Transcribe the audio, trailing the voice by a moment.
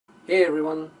Hey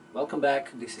everyone, welcome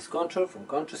back. This is Concho from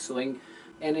Concho Sewing,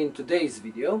 and in today's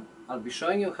video I'll be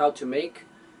showing you how to make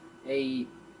a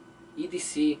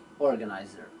EDC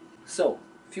organizer. So,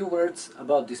 few words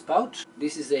about this pouch.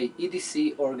 This is a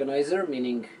EDC organizer,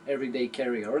 meaning everyday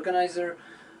carry organizer.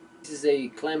 This is a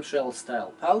clamshell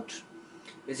style pouch.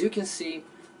 As you can see,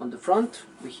 on the front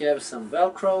we have some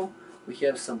Velcro, we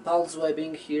have some pulse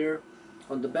webbing here.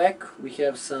 On the back we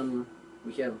have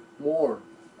more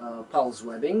pulse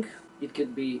webbing. It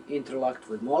could be interlocked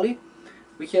with molly.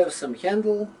 We have some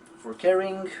handle for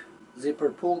carrying, zipper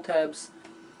pull tabs,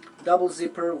 double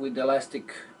zipper with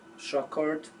elastic shock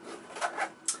cord.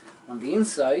 On the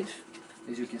inside,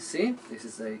 as you can see, this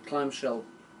is a clamshell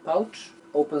pouch,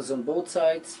 opens on both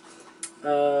sides.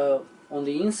 On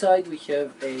the inside we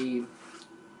have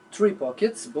three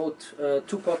pockets,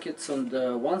 two pockets on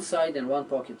the one side and one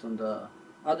pocket on the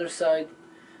other side.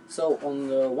 So on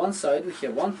the one side we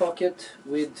have one pocket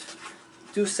with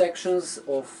two sections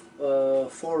of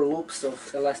 4 loops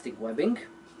of elastic webbing.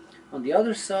 On the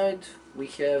other side we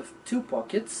have two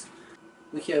pockets.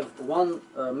 We have one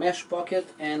mesh pocket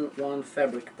and one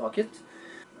fabric pocket.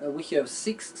 We have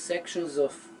 6 sections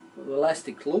of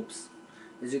elastic loops,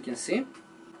 as you can see.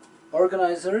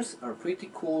 Organizers are pretty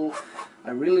cool.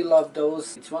 I really love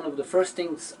those. It's one of the first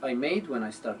things I made when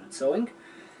I started sewing.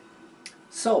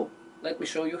 So let me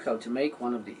show you how to make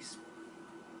one of these.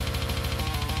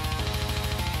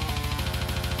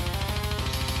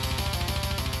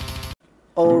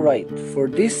 Alright, for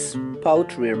this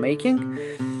pouch we are making,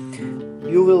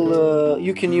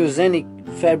 you can use any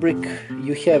fabric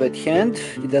you have at hand.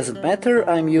 It doesn't matter.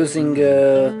 I'm using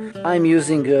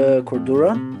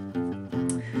Cordura.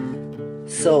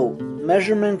 So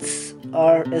measurements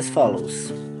are as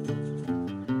follows: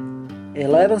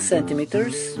 11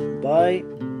 centimeters by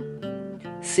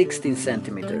 16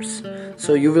 centimeters.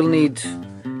 So you will need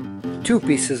 2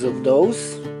 pieces of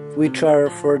those, which are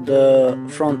for the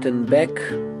front and back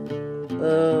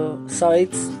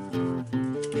sides.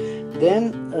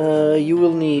 Then you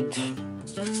will need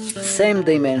same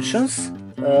dimensions,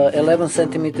 11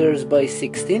 centimeters by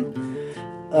 16.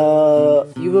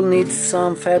 You will need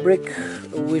some fabric,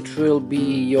 which will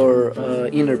be your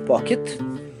inner pocket.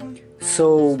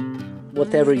 So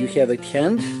whatever you have at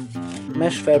hand.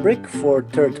 Mesh fabric for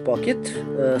third pocket,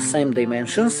 same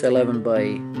dimensions, 11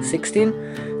 by 16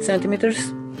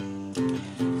 centimeters.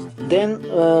 Then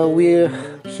we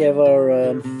have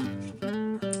our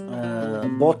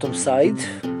bottom side,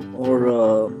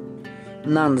 or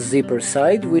non-zipper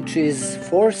side, which is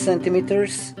 4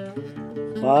 centimeters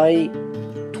by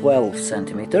 12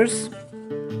 centimeters.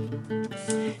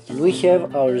 And we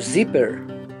have our zipper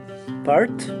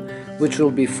part, which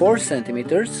will be 4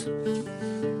 centimeters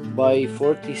by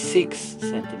 46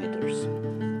 centimeters.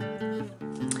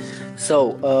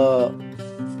 So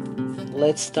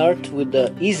let's start with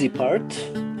the easy part,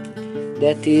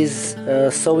 that is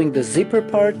sewing the zipper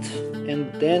part, and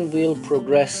then we'll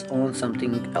progress on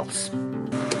something else.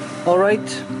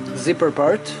 Alright, zipper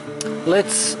part.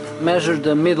 Let's measure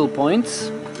the middle points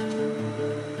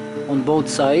on both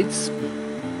sides.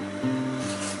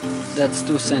 That's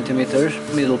 2 centimeters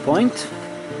middle point.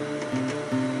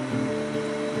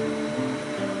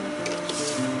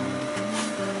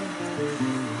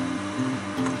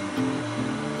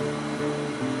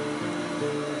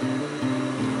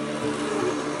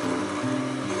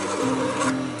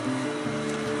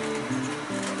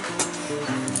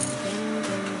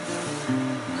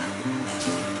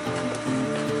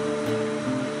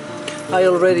 I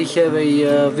already have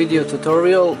a video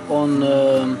tutorial on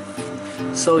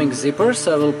sewing zippers.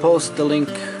 I will post the link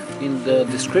in the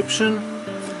description.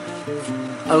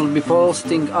 I will be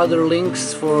posting other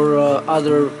links for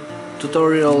other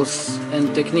tutorials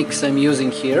and techniques I'm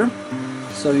using here,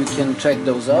 so you can check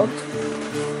those out.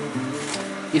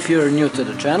 If you are new to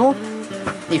the channel,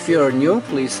 if you are new,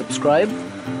 please subscribe.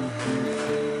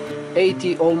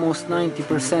 80, almost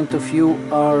 90% of you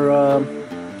are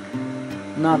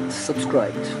not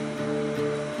subscribed,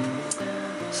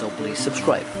 so please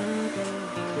subscribe.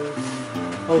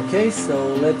 Okay, so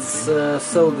let's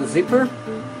sew the zipper.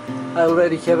 I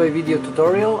already have a video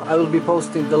tutorial. I will be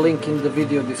posting the link in the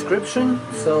video description.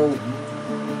 So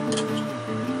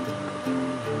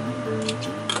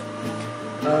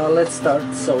let's start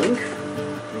sewing.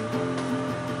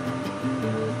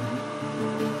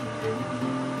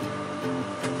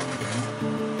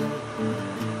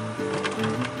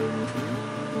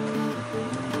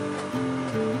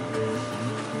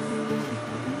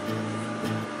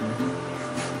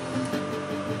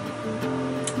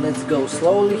 Let's go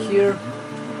slowly here.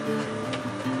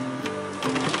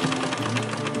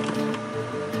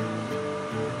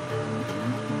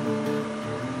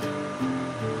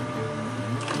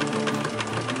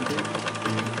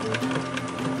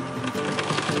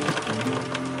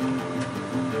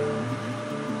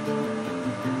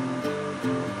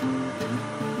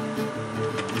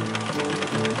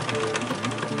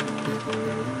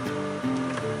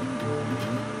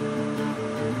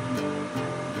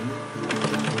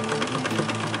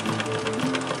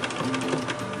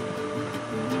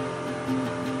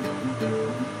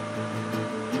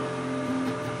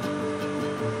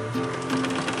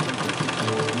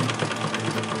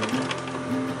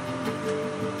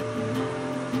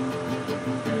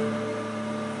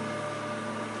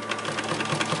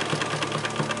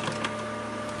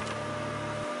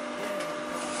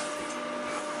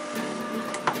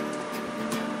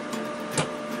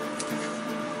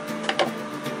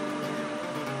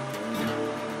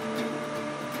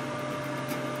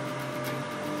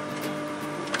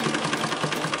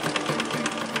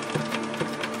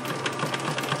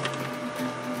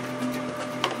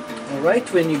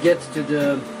 Alright, when you get to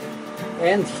the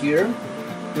end here,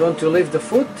 you want to lift the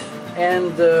foot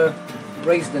and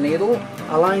raise the needle.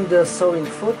 Align the sewing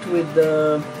foot with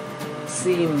the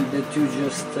seam that you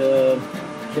just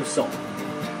have sewn.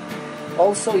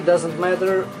 Also, it doesn't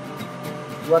matter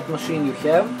what machine you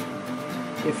have,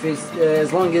 if it's,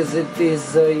 as long as it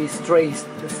is a straight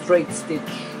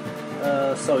stitch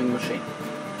sewing machine.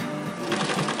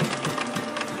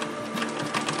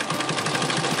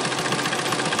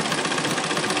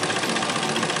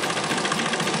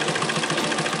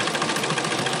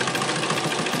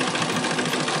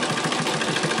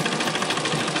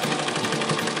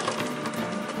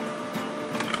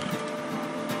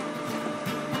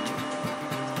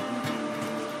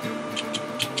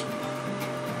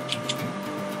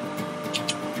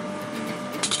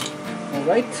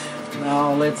 Alright,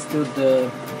 now let's do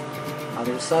the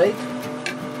other side.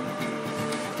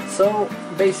 So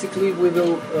basically we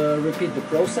will repeat the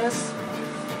process.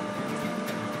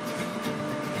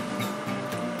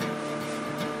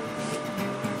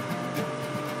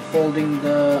 Folding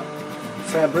the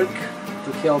fabric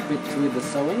to help it with the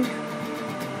sewing.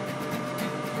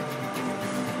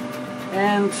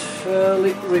 And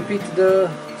repeat the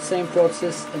same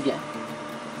process again.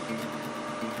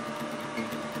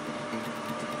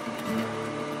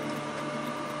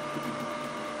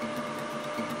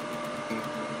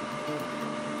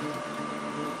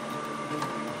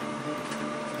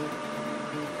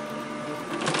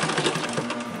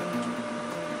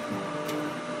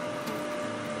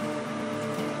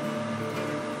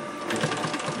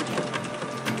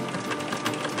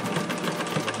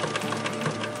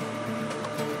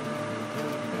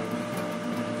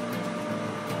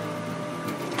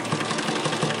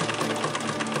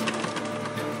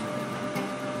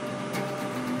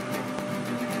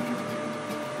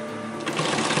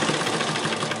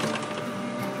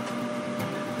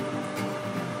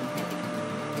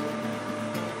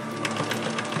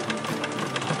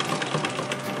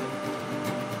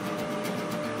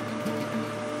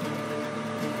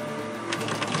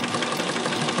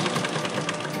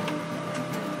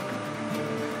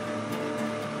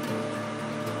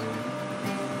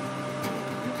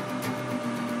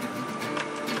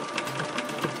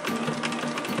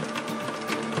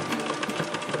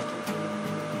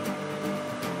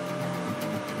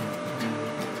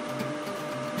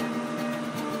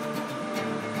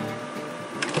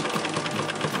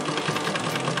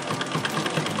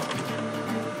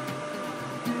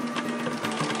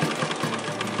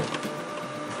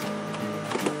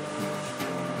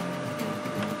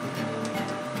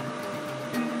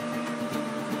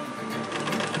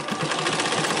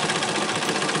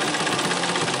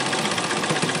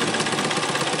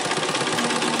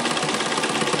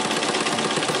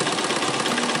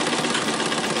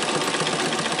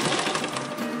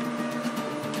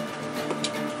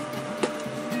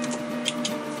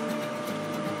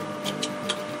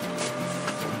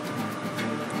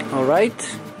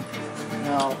 Alright,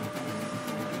 now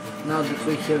that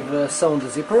we have sewn the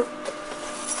zipper,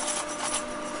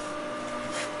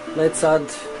 let's add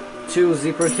 2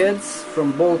 zipper heads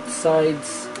from both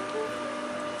sides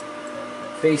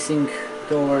facing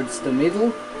towards the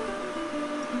middle.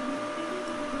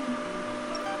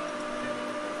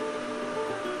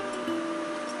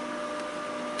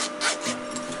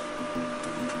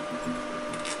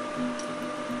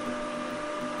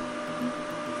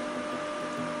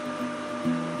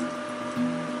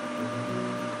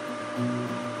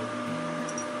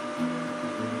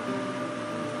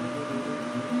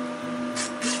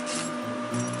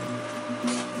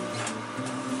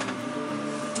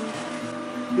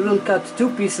 You will cut 2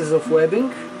 pieces of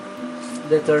webbing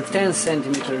that are 10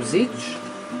 centimeters each.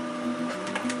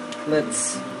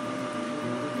 Let's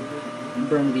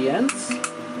burn the ends.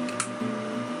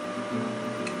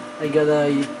 I got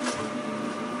a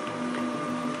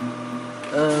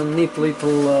neat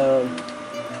little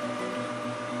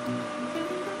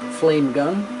flame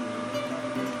gun.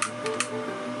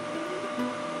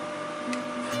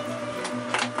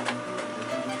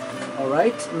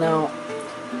 Alright, now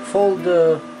fold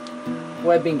the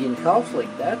webbing in half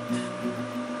like that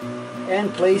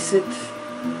and place it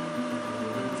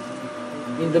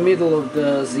in the middle of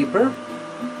the zipper,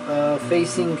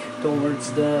 facing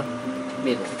towards the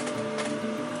middle.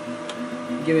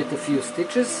 Give it a few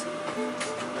stitches.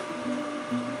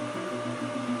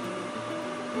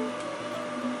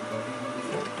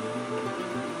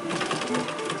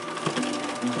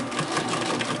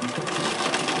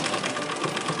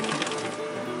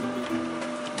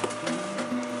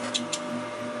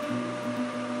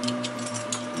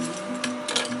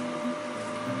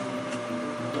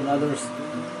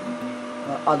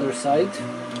 other side.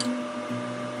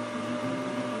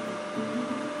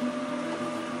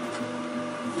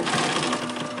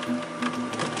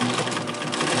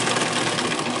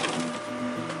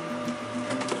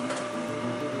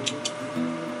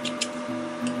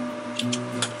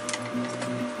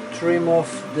 Trim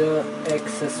off the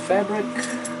excess fabric,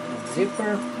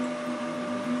 zipper.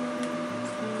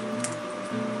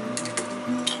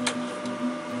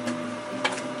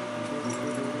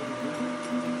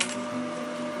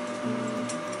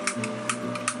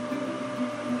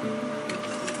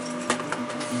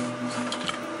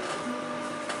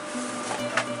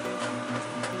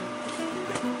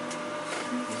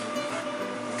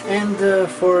 And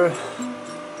for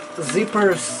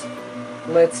zippers,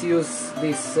 let's use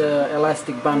this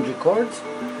elastic bungee cord.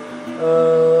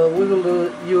 We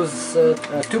will use 2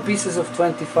 pieces of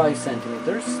 25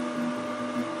 centimeters.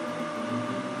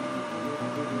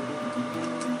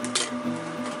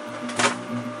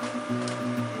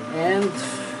 And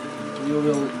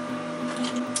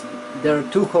there are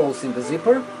 2 holes in the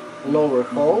zipper. Lower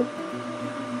hole.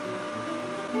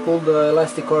 Pull the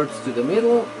elastic cords to the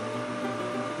middle,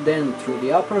 then through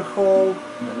the upper hole,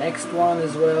 the next one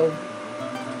as well,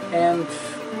 and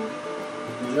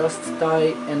just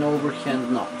tie an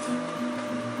overhand knot.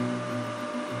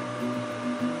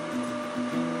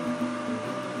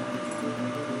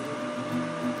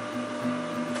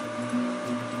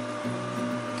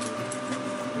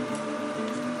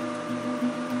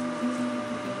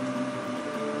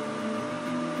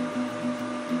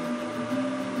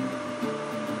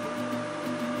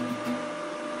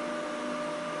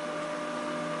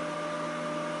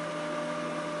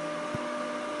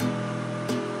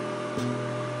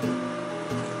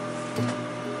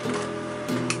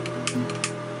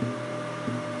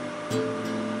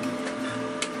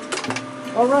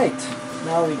 Alright,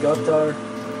 now we got our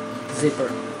zipper.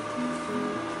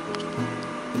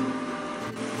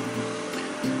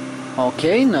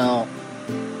 Okay, now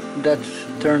that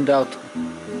turned out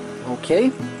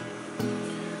okay.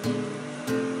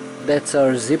 That's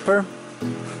our zipper.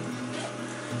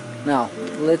 Now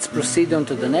let's proceed on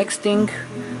to the next thing,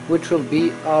 which will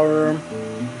be our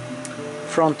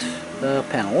front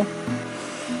panel.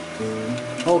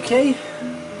 Okay,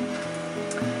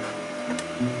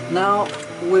 now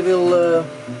we will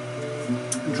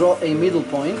draw a middle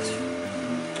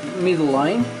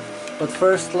line, but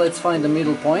first let's find the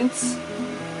middle points.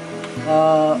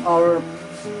 Our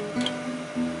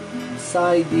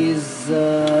side is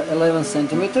 11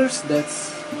 centimeters,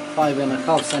 that's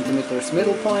 5.5 centimeters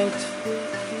middle point.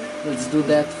 Let's do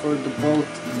that for the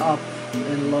both up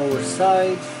and lower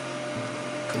side.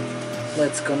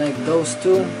 Let's connect those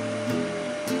two.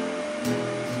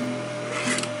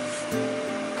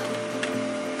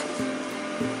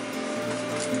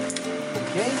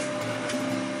 Okay.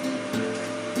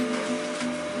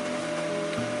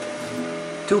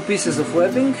 2 pieces of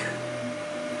webbing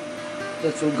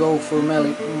that will go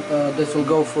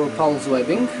for pulse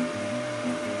webbing.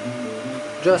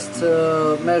 Just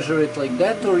measure it like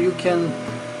that, or you can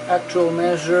actual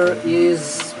measure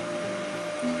is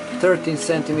 13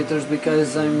 centimeters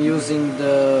because I'm using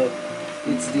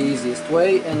it's the easiest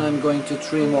way, and I'm going to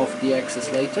trim off the excess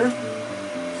later.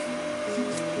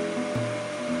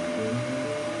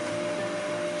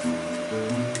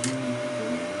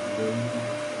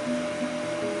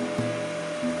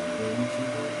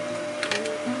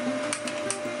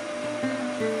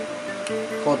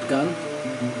 Hot gun.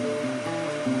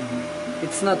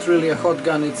 It's not really a hot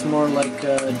gun, it's more like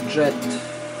a jet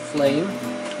flame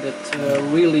that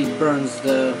really burns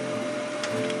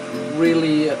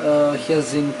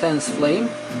has intense flame.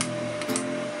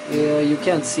 You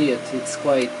can't see it, it's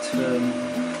quite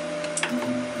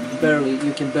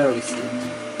you can barely see it.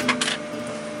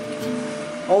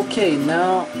 Okay,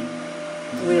 now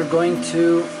we're going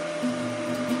to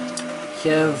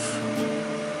have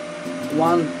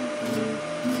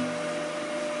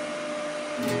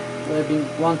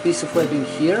one piece of webbing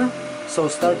here. So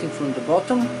starting from the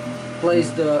bottom, place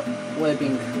the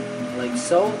webbing like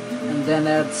so, and then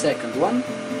add second one.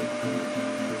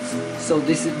 So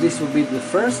this will be the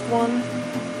first one,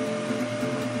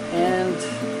 and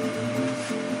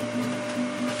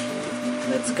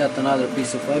let's cut another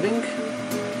piece of webbing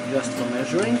just for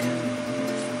measuring.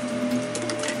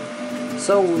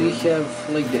 So we have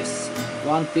like this,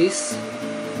 one piece,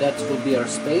 that will be our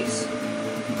space.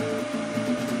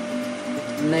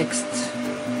 Next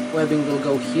webbing will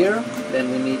go here, then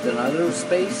we need another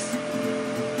space,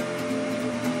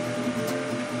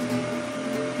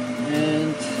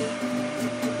 and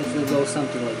it will go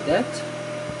something like that.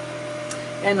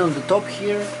 And on the top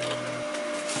here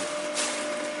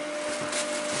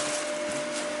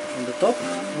top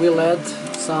we'll add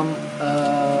some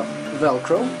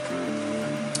Velcro,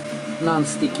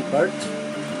 non-sticky part.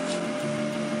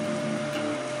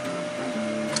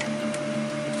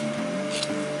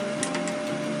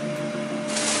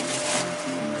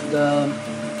 The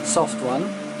soft one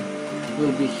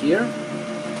will be here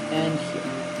and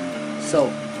here.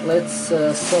 So let's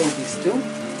sew these two.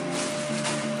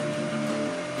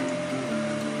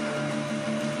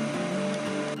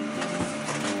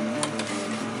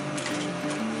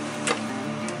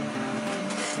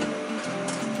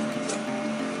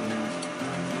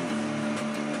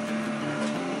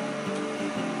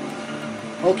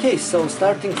 Okay, so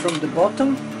starting from the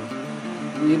bottom,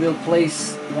 we will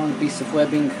place one piece of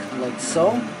webbing like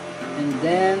so, and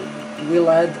then we'll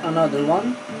add another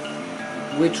one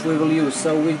which we will use.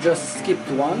 So we just skipped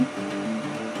one.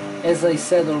 As I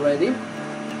said already,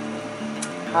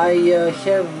 I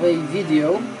have a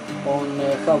video on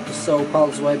how to sew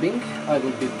pulse webbing. I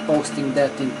will be posting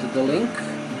that into the link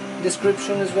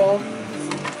description as well.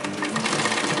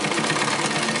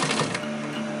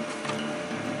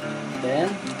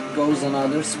 Then goes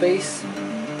another space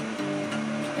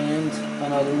and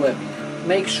another webbing.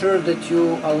 Make sure that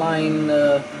you align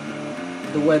the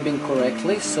webbing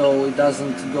correctly so it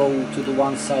doesn't go to the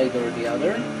one side or the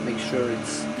other. Make sure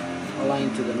it's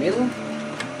aligned to the middle.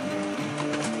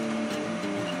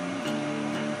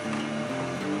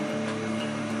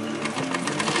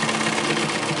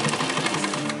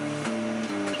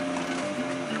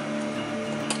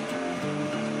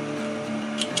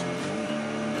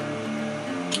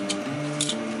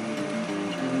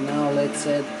 Let's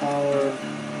add our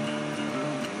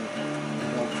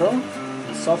Velcro,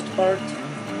 the soft part.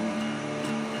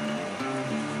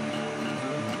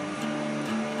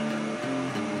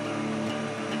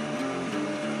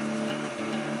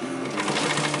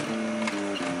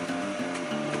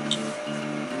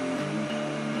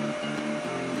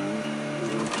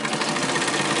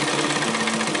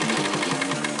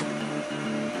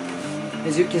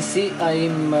 As you can see,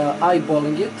 I'm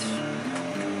eyeballing it.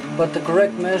 But the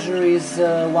correct measure is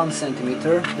 1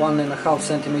 centimeter, 1.5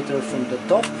 centimeter from the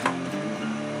top,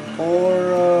 or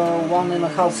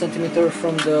 1.5 centimeter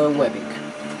from the webbing.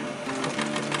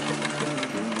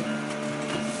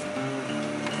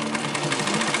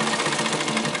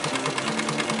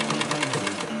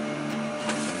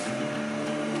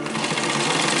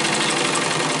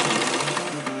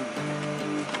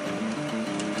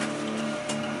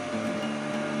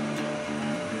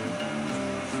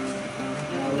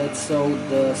 Let's sew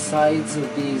the sides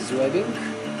of these webbing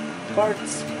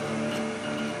parts.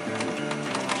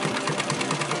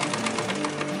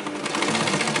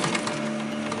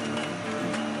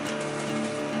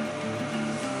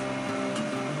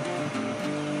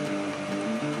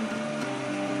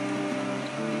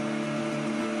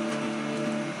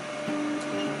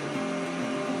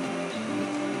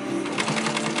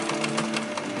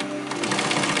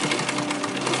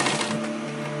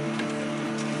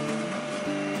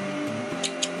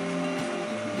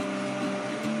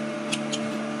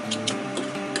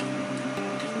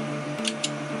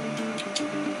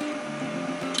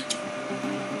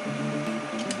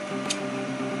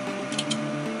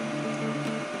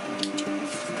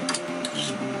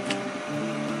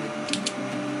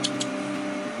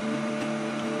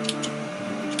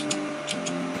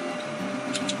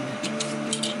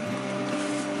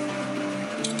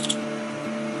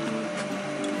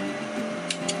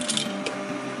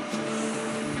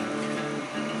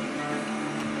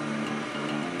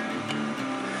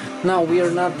 Now we are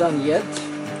not done yet.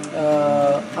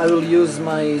 I will use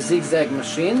my zigzag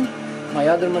machine, my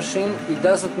other machine. It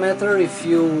doesn't matter if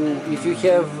you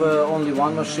have only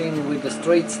one machine with a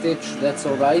straight stitch, that's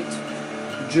alright.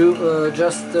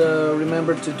 Just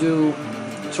remember to do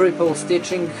triple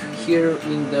stitching here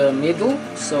in the middle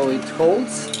so it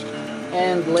holds,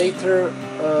 and later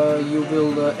you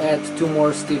will add 2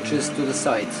 more stitches to the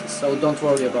sides, so don't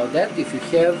worry about that. If you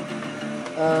have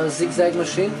a zigzag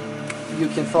machine, you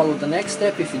can follow the next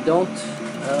step. If you don't,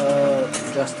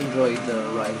 just enjoy the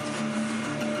ride.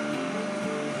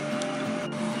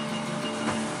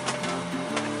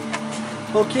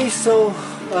 Okay, so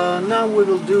now we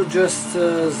will do just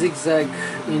zigzag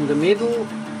in the middle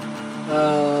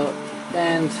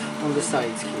and on the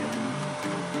sides here.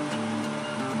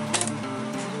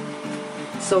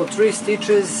 So 3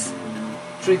 stitches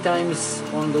 3 times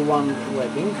on the one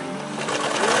webbing.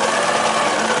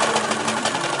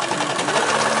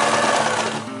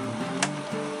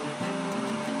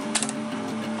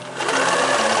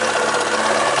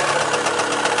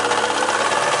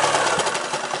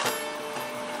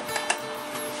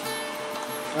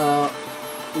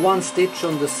 one stitch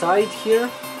on the side here,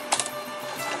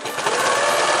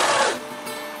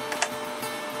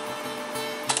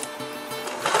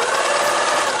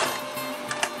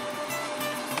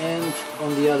 and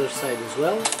on the other side as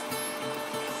well.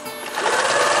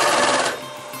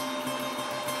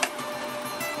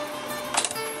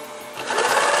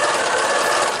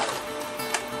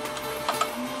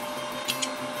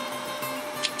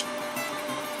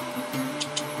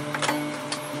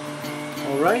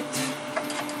 Alright.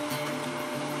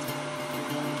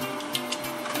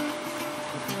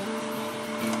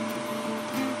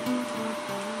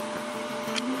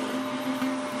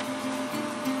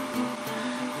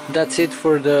 That's it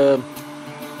for the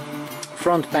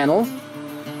front panel.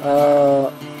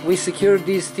 We secured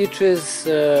these stitches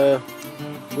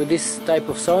with this type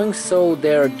of sewing, so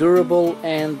they are durable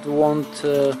and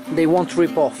they won't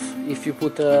rip off if you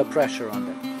put pressure on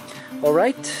them.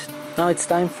 Alright, now it's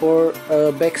time for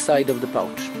back side of the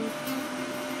pouch.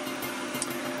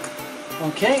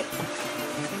 Okay,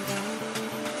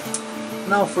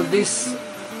 now for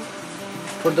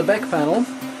the back panel,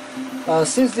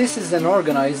 since this is an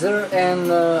organizer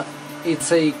and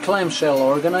it's a clamshell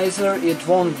organizer, it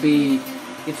won't be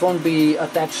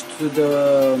attached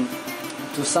to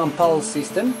some pulse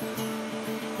system,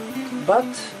 but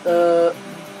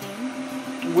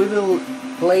we will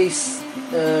place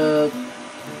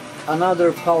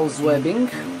another pulse webbing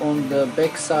on the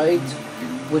back side,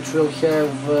 which will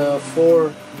have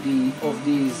 4 of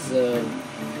these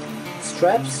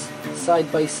straps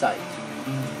side by side.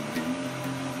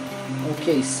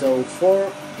 Okay, so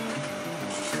four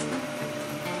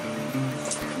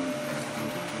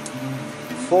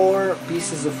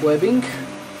pieces of webbing.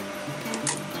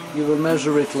 You will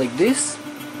measure it like this.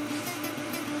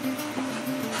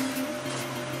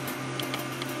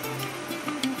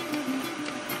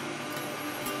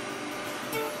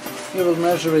 You will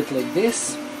measure it like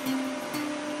this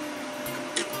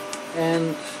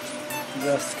and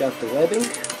just cut the webbing.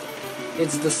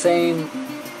 It's the same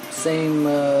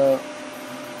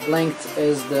length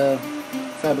as the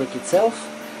fabric itself.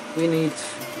 We need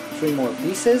 3 more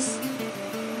pieces.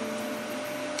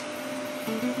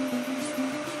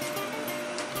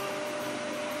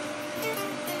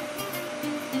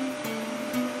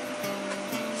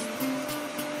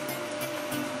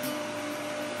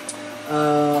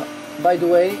 By the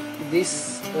way,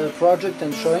 this project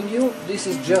I'm showing you, this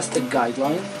is just a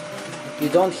guideline. You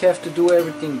don't have to do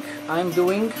everything I'm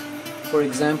doing. For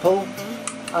example,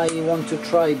 I want to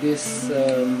try this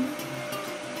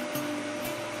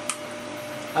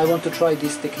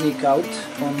technique out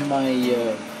on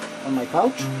my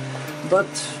pouch,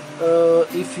 but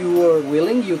if you are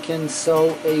willing, you can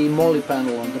sew a molly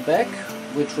panel on the back,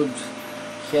 which would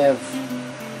have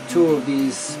 2 of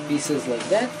these pieces like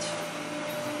that,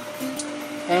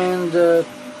 and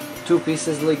 2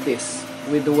 pieces like this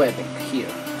with the webbing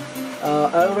here.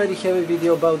 I already have a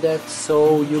video about that,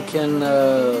 so you can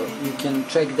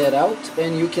check that out,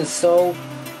 and you can sew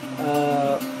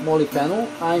molly panel.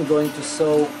 I'm going to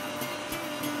sew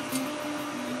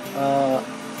a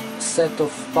set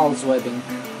of pulse webbing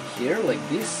here like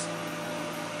this,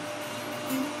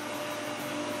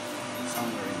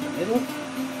 somewhere in the middle,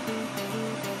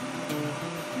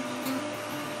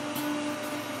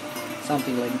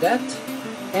 something like that,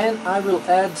 and I will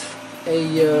add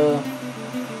a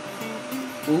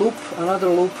another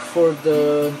loop for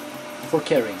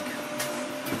carrying.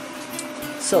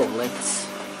 So let's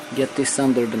get this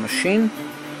under the machine.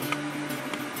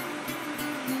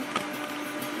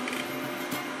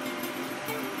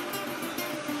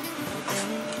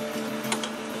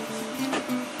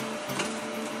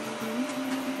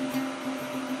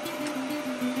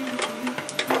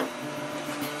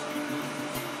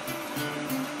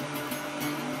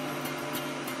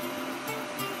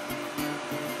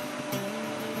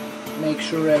 Make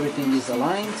sure everything is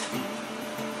aligned.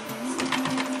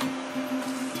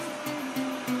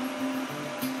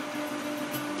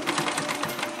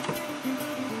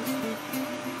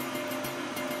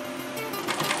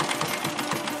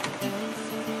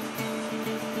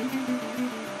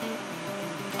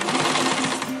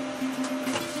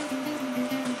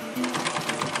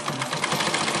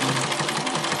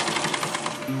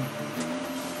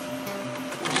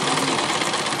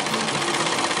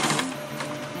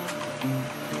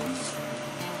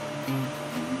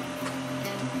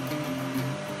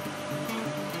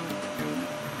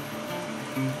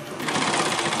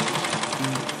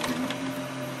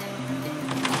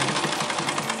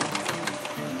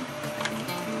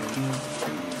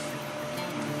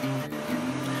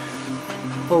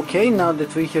 Okay, now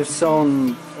that we have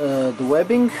sewn the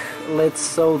webbing, let's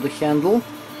sew the handle.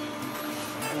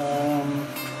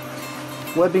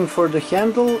 webbing for the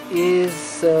handle is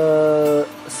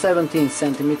 17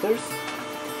 centimeters,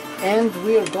 and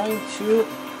we are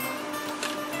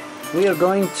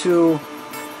going to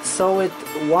sew it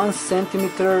 1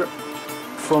 centimeter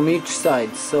from each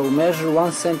side. So measure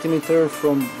 1 centimeter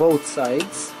from both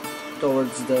sides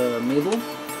towards the middle,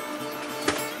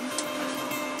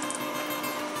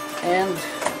 and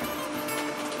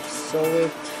sew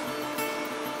it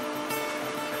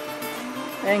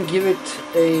and give it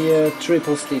a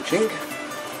triple stitching.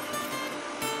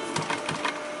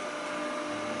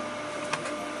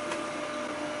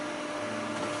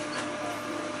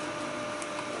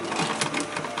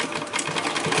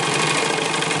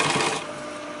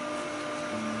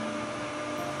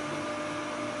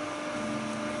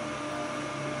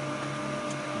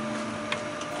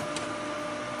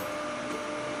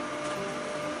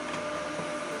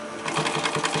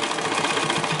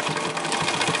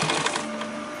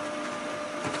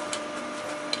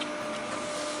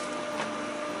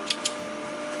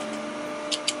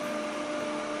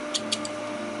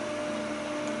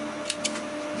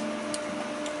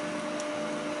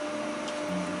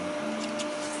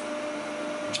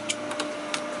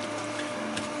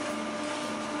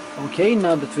 Okay,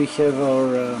 now that we have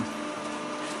our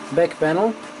back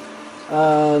panel,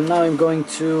 now I'm going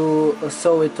to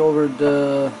sew it over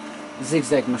the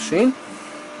zigzag machine.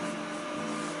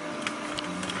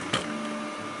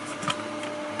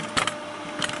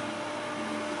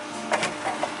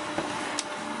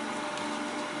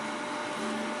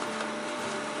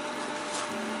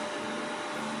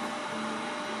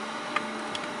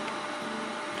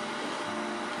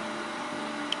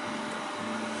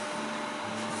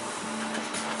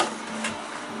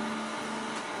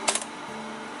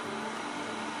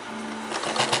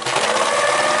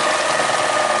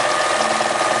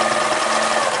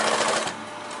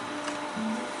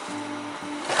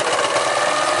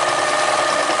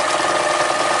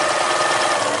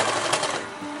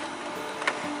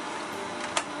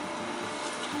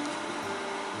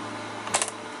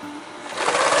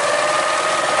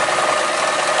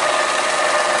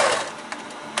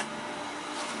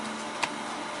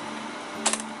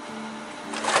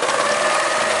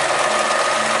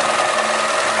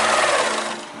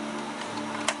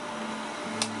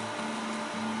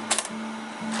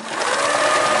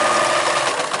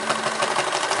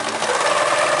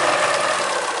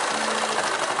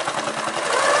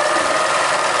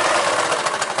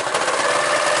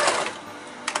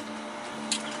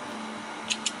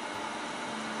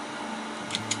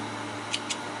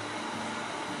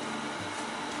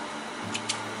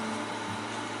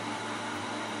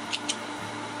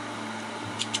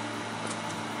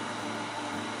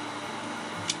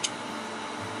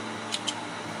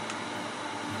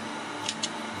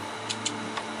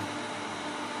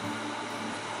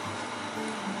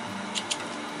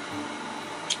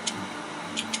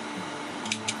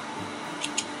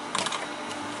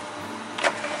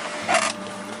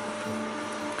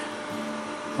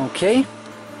 Okay,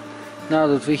 now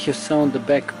that we have sewn the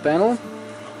back panel,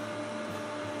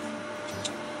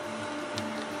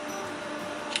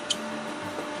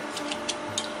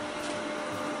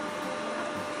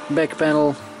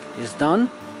 is done.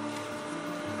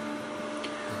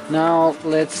 Now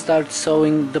let's start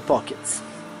sewing the pockets.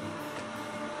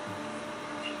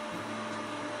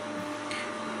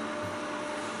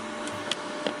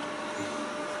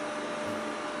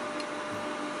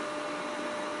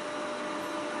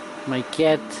 My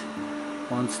cat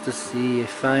wants to see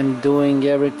if I'm doing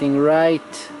everything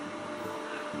right.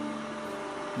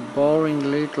 Boring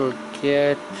little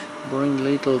cat, boring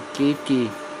little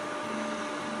kitty.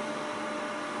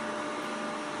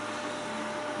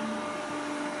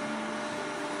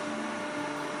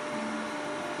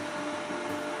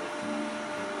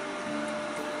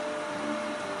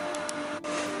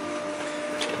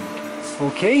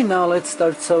 Okay, now let's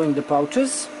start sewing the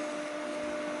pouches.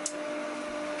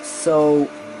 So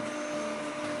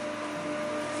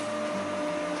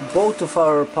both of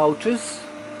our pouches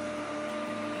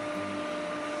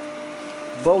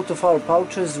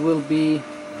will be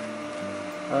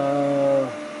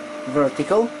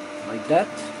vertical, like that.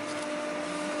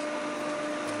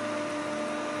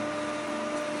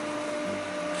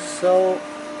 So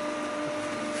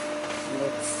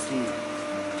let's see,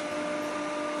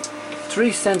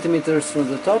 3 centimeters from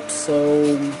the top,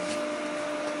 so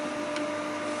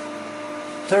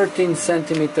 13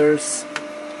 centimeters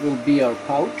will be our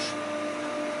pouch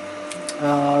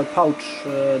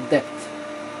depth.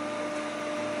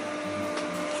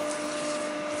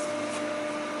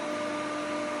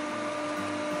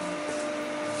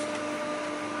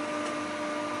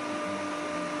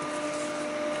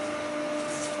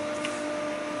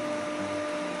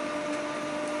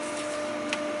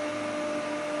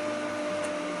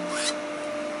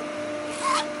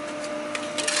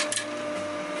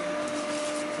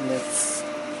 let's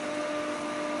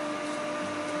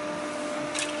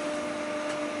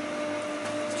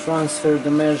transfer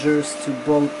the measures to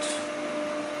both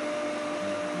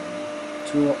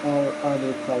to our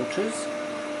other pouches.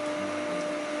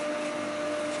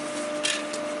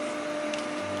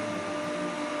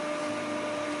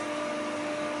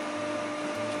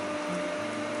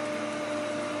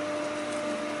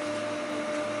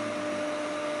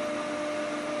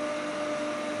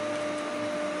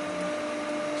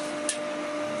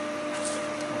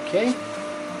 Okay.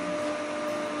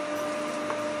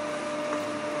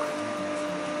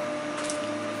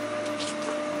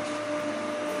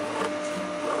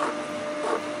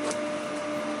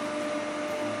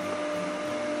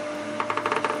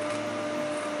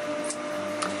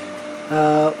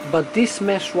 But this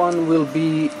mesh one will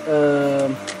be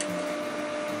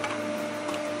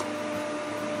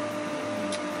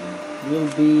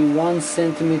 1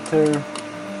 centimeter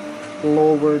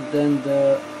lower than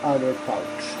the other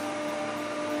pouch,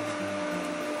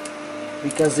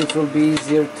 because it will be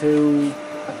easier to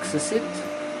access it.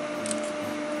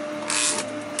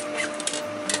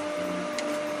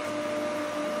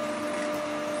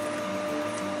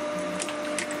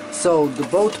 So the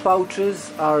both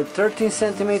pouches are 13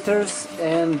 centimeters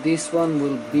and this one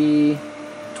will be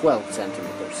 12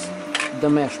 centimeters, the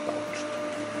mesh pouch.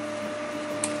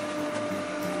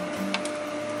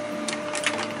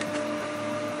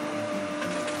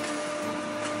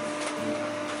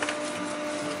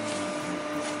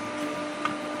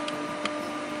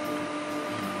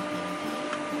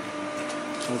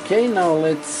 Okay, now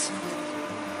let's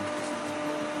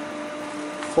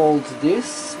fold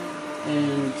this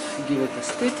and give it a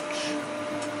stitch.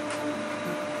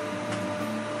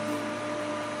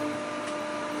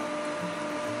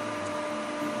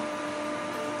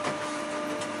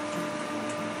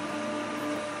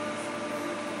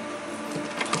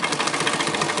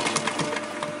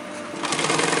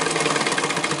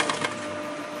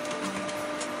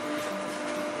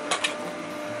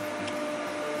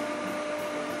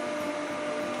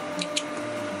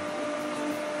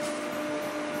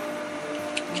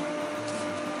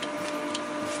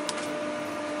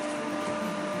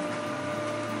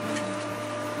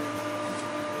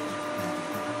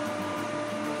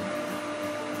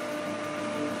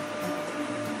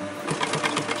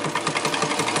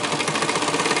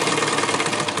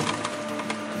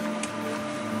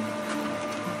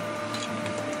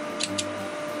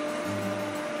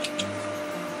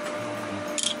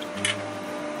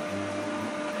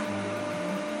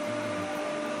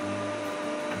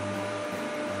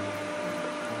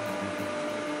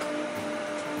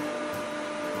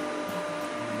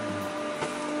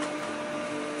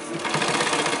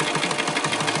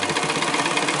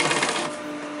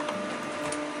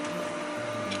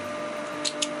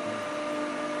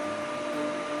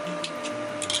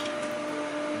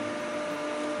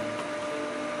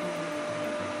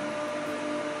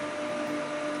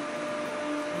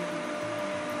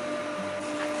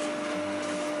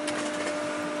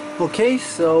 Okay,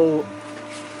 so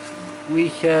we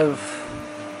have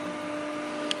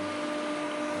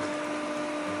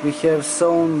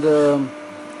sewn the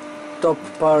top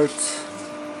parts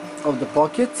of the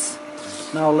pockets.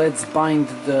 Now let's bind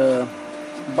the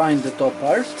top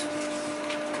part.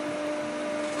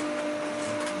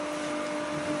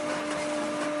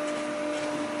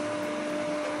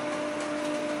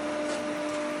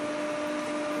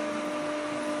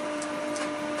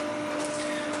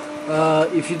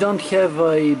 If you don't have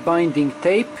a binding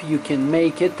tape, you can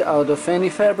make it out of any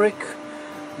fabric.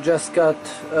 Just cut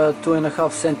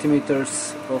 2.5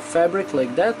 centimeters of fabric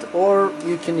like that, or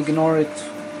you can ignore it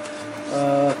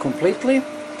completely.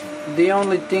 The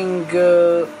only thing,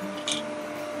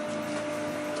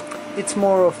 it's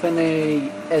more of an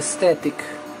aesthetic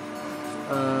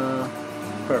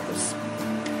purpose.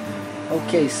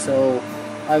 Okay, so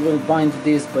I will bind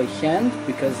this by hand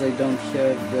because I don't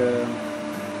have the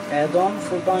add-on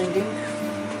for binding.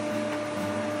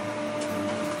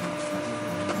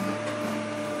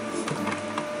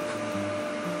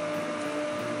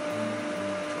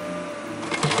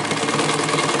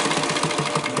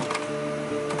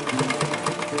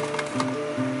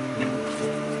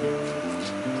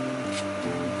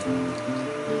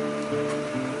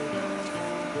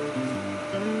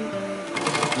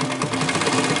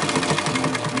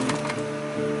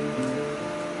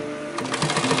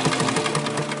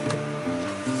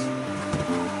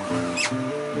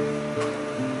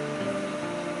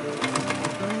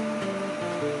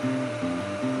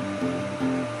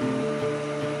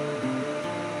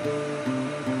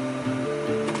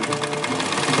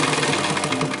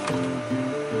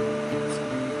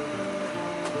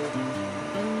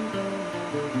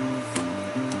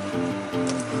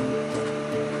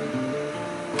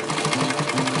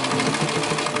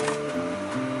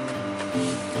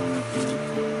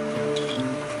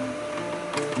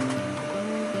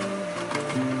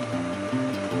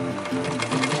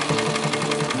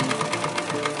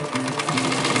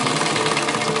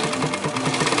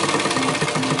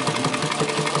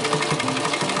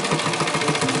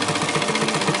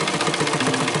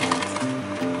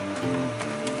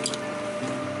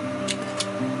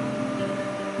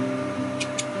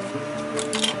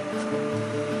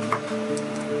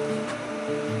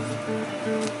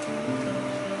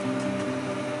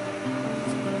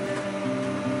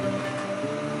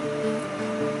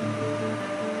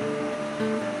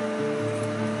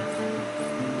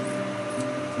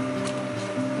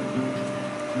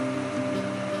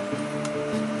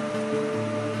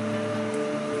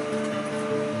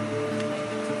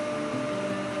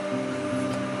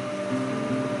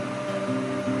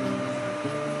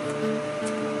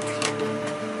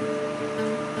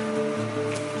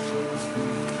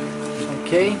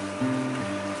 Okay,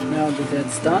 now that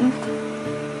that's done,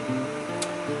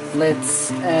 let's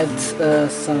add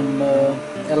some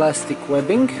elastic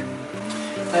webbing.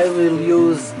 I will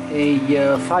use a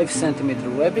 5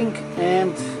 cm webbing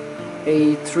and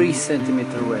a 3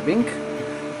 cm webbing.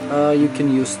 You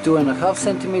can use 2.5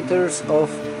 centimeters or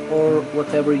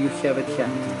whatever you have at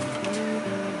hand.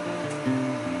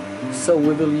 So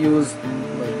we will use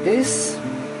like this.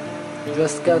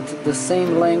 Just cut the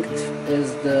same length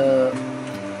as the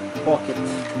pocket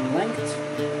length.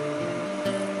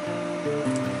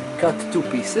 Cut 2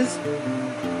 pieces.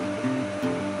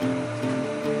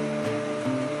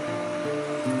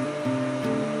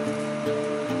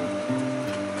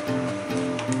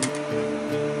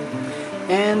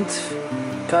 And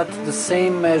cut the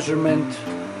same measurement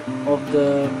of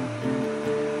the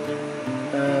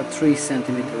 3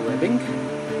 cm webbing.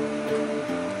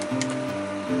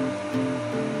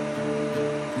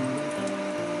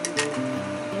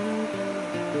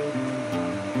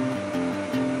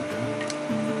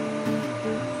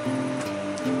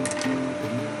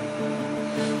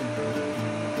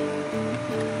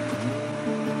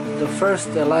 The first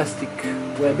elastic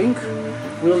webbing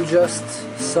we'll just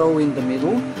sew in the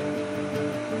middle.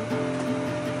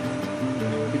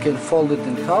 You can fold it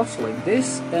in half like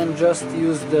this and just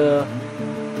use the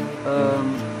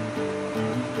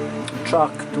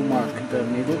chalk to mark the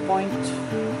middle point.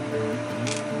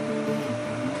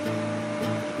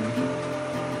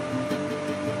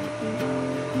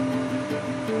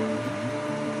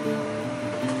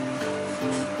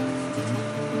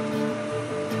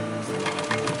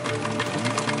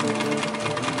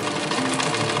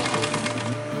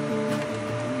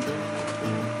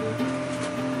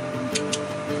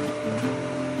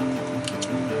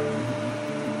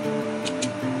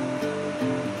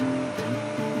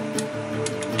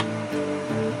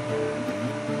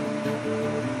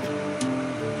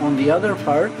 On the other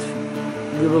part,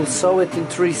 we will sew it in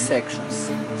 3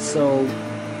 sections. So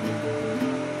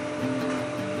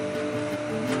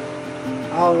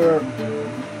our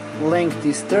length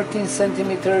is 13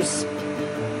 centimeters.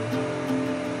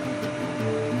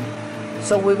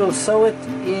 So we will sew it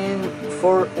in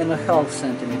 4.5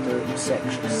 centimeter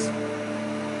sections.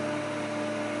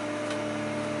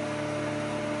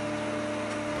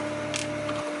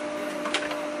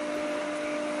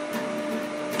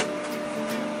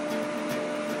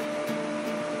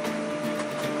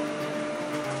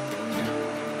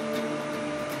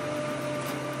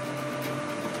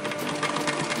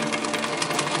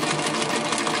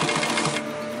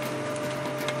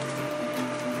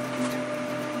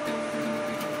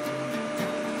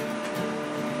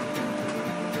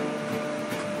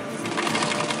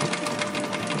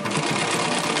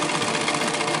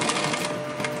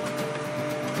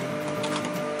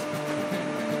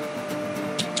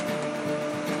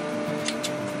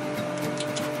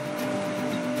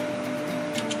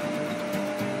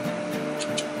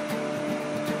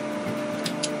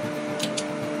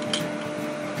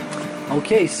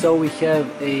 Okay, so we have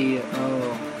a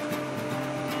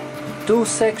 2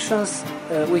 sections.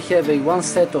 We have a 1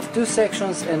 set of 2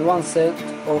 sections and 1 set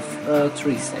of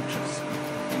 3 sections.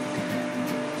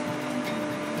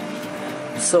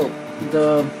 So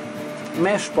the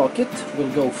mesh pocket will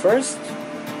go first.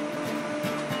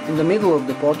 In the middle of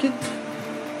the pocket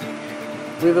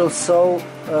we will sew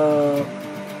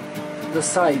the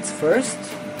sides first.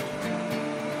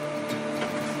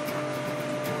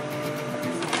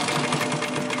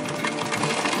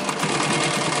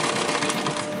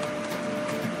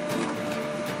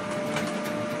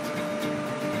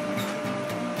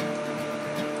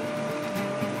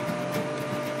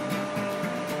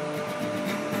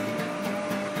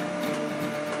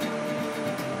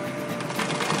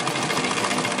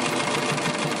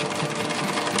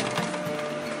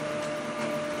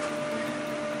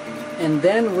 And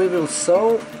then we will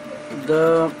sew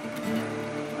the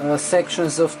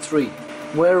sections of 3.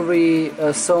 Where we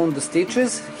sewn the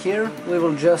stitches, here we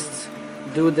will just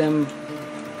do them,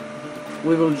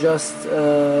 we will just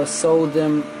sew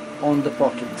them on the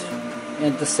pocket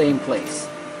at the same place.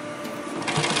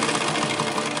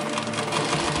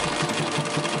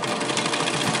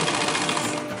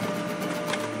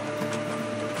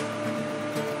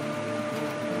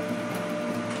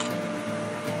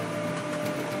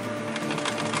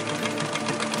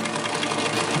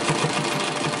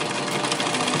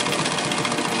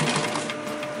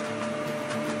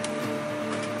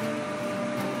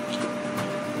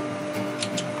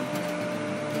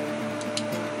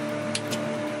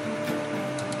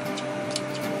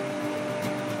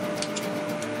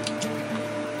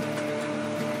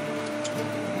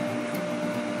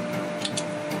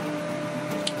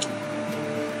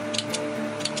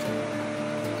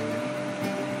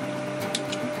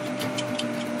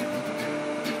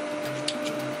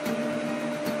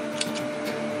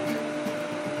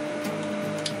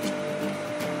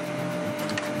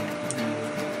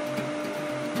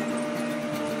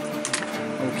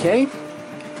 Okay,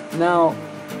 now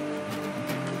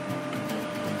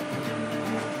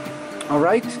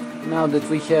alright, now that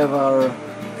we have our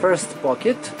first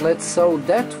pocket, let's sew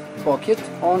that pocket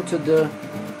onto the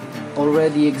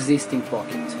already existing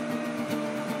pocket.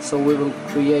 So we will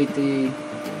create a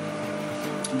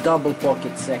double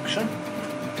pocket section.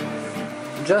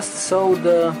 Just sew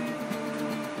the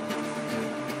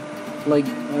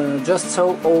just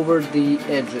sew over the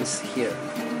edges here.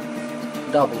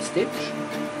 Double stitch.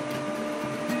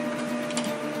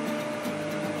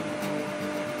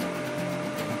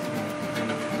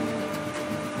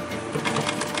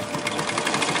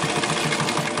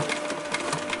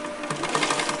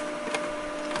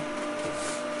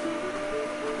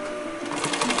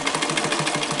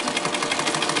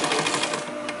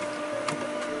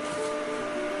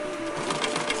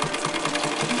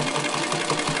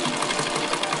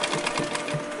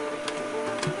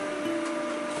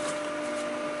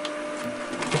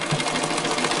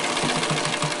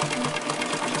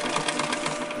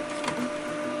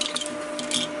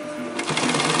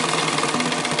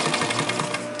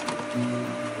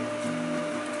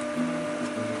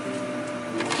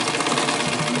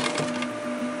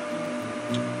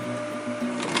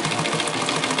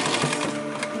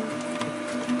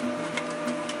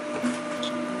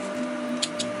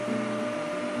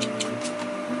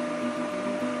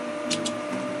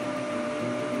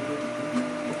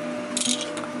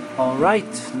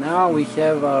 Alright, now we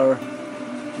have our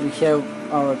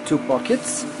two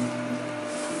pockets.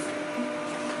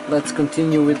 Let's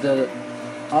continue with the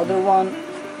other one,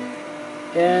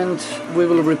 and we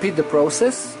will repeat the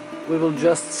process. We will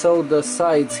just sew the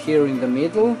sides here in the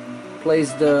middle,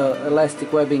 place the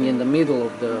elastic webbing in the middle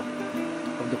of the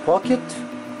pocket,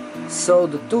 sew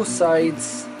the two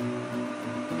sides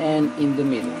and in the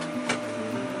middle.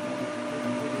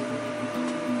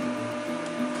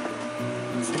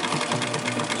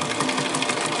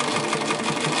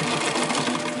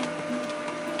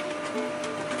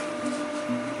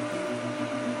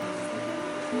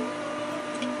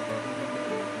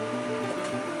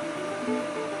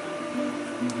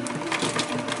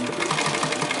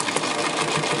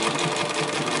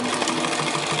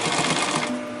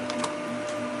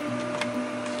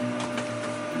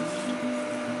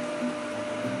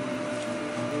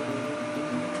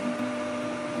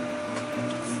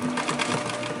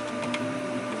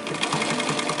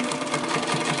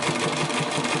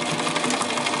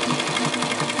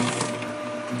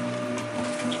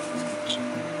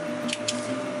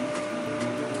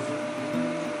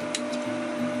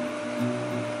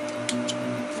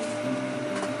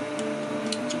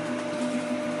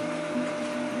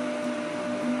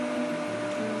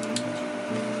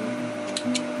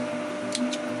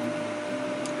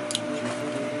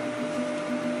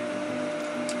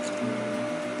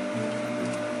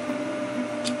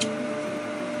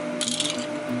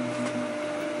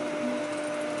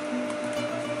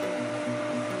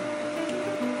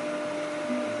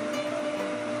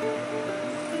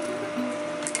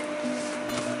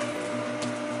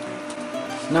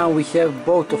 Now we have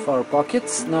both of our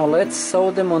pockets. Now let's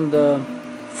sew them on the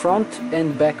front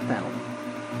and back panel.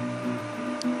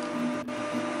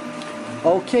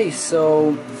 Okay,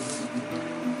 so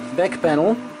back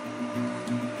panel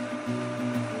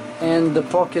and the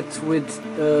pocket with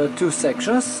two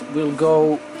sections will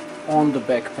go on the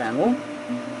back panel,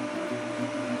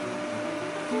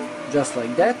 just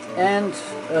like that, and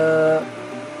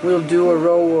we'll do a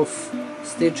row of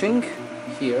stitching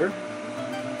here,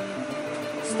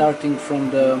 starting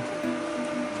from the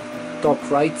top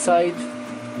right side.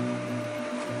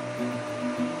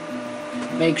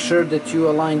 Make sure that you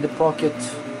align the pocket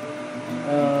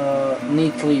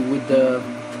neatly with the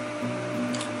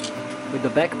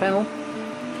back panel.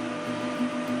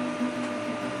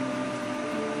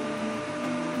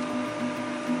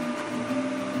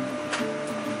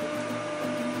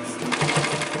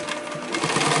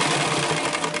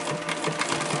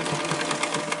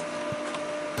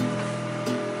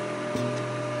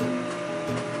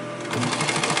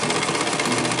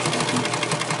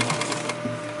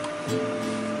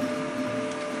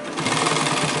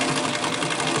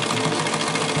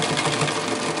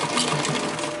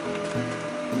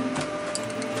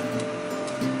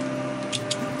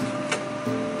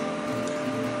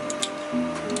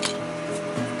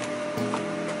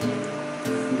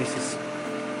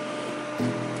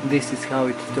 This is how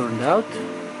it turned out.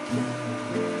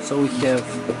 So we have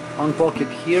one pocket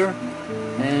here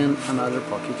and another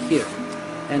pocket here,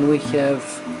 and we have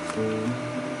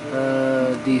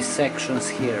these sections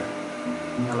here,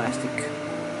 elastic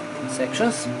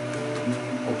sections.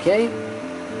 Okay,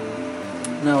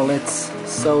 now let's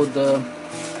sew the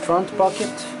front pocket.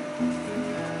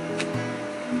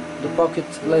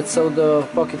 Let's sew the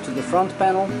pocket to the front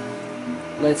panel.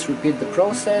 Let's repeat the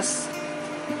process.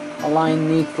 Align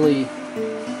neatly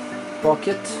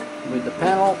pocket with the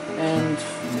panel and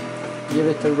give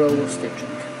it a row of stitching.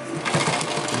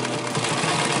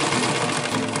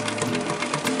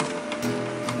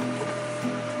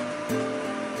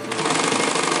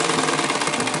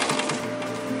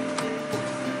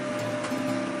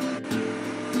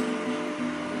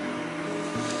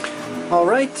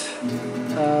 Alright,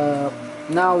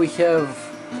 now we have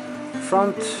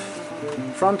front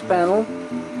panel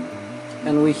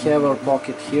and we have our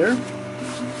pocket here.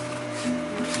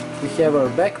 We have our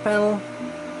back panel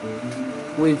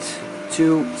with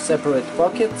two separate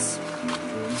pockets.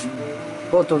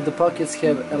 Both of the pockets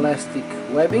have elastic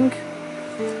webbing,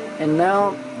 and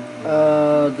now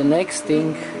the next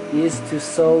thing is to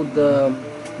sew the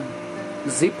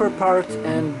zipper part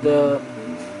and the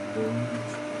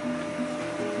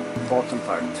bottom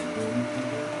part.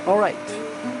 Alright.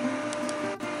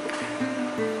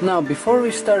 Now before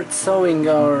we start sewing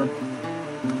our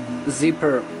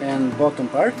zipper and bottom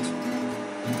part,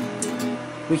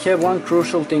 we have one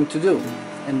crucial thing to do,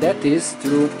 and that is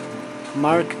to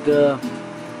mark the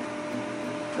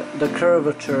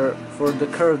curvature for the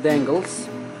curved angles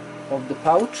of the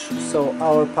pouch, so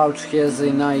our pouch has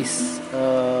a nice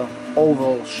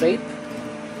oval shape.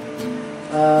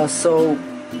 So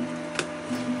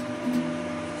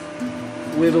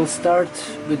we will start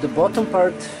with the bottom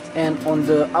part, and on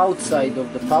the outside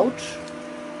of the pouch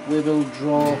we will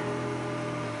draw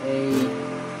a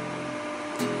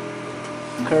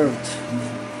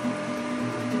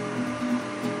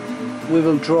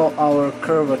our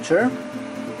curvature.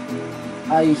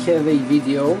 I have a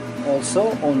video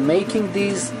also on making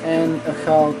these and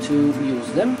how to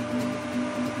use them.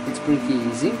 It's pretty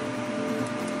easy.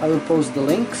 I will post the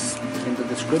links in the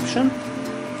description.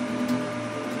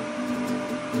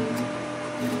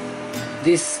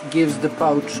 This gives the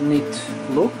pouch neat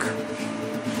look,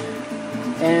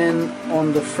 and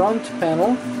on the front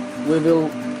panel we will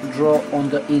draw on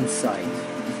the inside.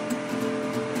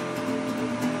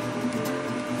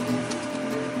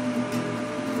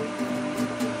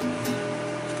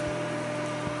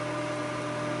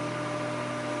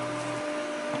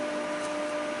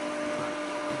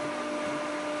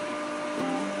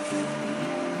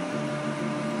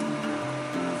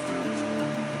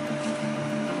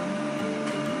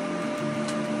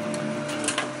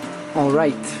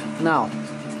 Alright, now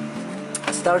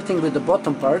starting with the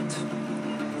bottom part,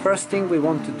 first thing we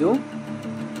want to do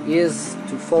is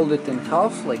to fold it in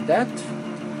half like that,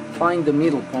 find the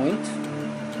middle point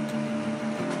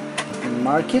and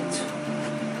mark it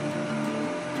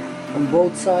on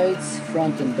both sides,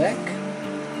 front and back.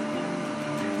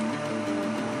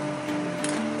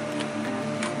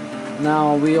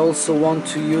 Now we also want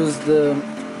to use the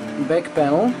back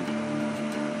panel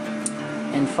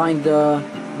and find the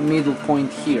middle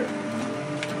point here.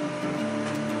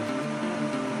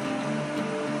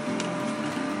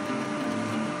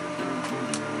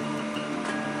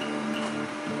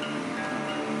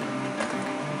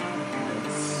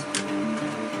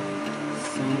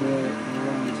 Somewhere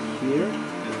around here,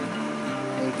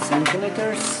 8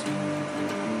 centimeters.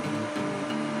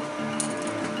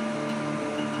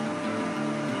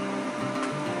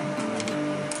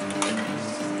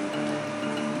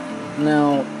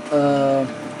 Now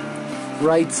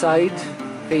right side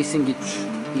facing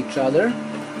each other,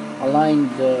 align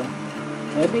the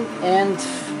webbing and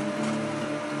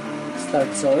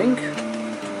start sewing.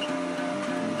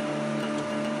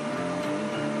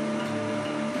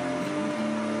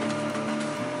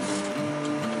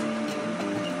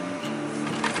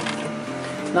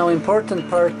 Now important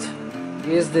part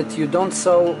is that you don't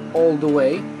sew all the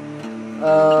way.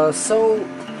 Sew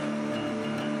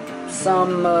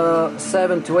some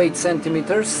 7 to 8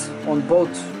 centimeters on both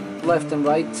left and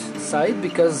right side,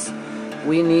 because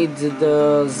we need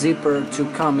the zipper to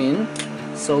come in,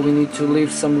 so we need to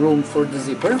leave some room for the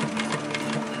zipper.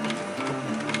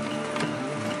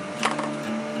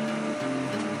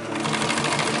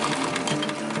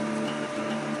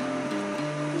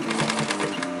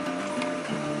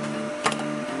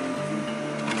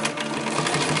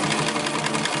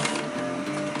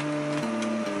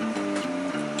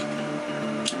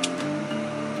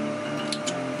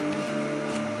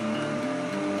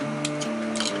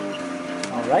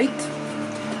 Right,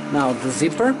 now the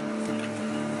zipper,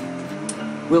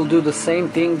 we'll do the same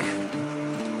thing,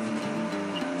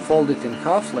 fold it in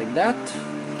half like that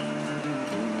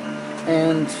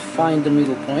and find the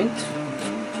middle point.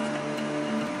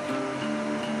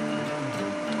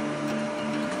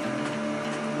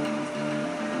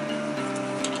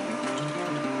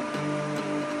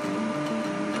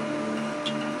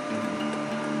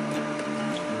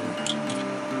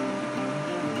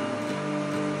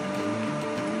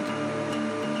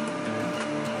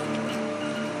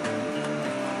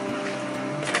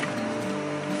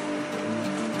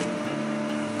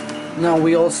 Now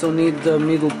we also need the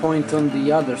middle point on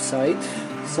the other side,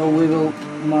 so we will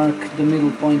mark the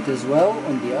middle point as well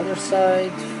on the other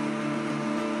side.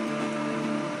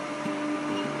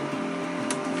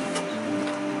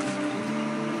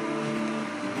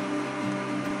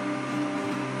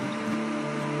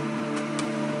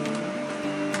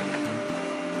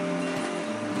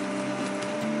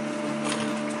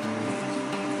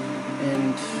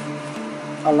 And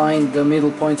align the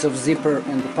middle points of zipper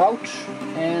and the pouch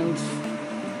and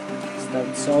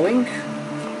start sewing.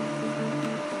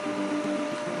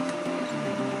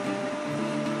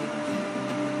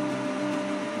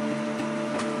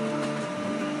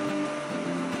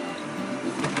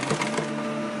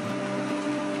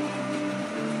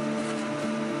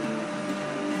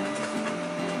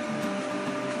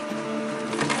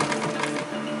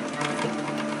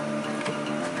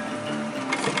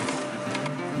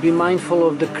 Be mindful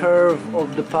of the curve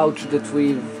of the pouch that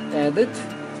we've added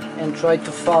and try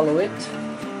to follow it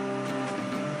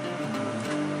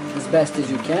as best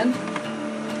as you can.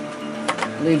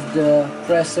 Lift the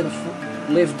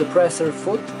presser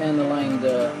foot and align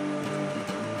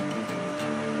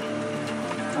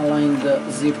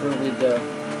the zipper with the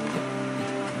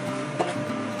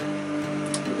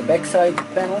backside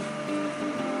panel.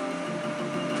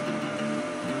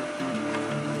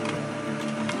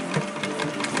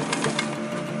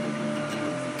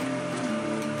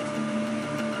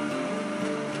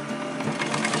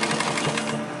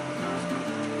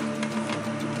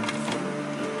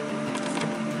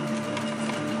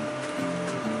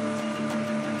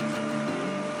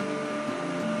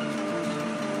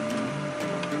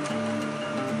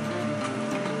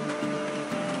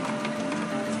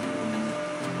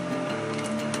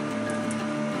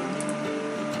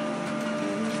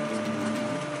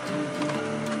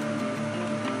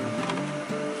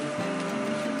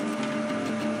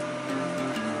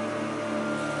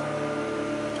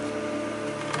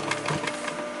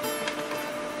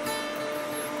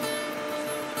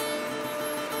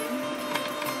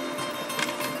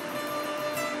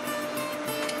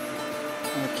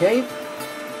 Okay,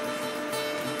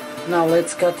 now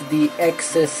let's cut the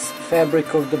excess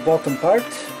fabric of the bottom part.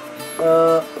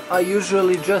 I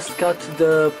usually just cut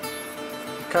to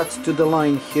the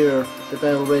line here that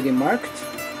I already marked.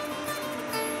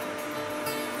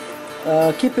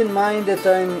 Keep in mind that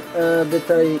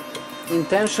I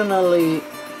intentionally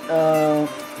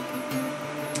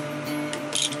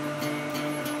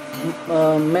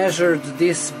measured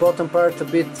this bottom part a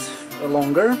bit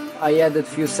longer. I added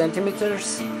few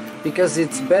centimeters because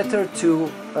it's better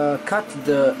to cut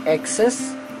the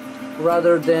excess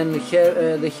rather than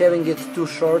having it too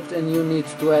short and you need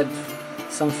to add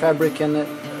some fabric and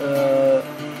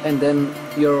then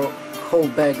your whole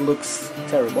bag looks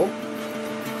terrible.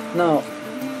 Now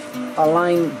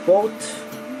align both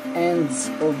ends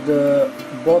of the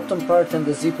bottom part and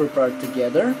the zipper part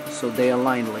together so they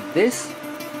align like this,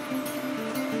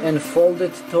 and fold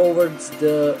it towards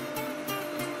the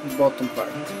bottom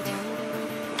part.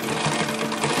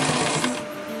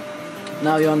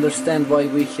 Now you understand why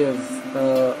we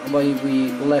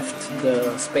left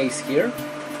the space here.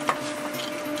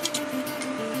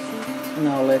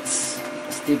 Now let's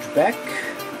stitch back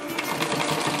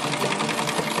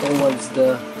towards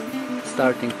the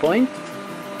starting point.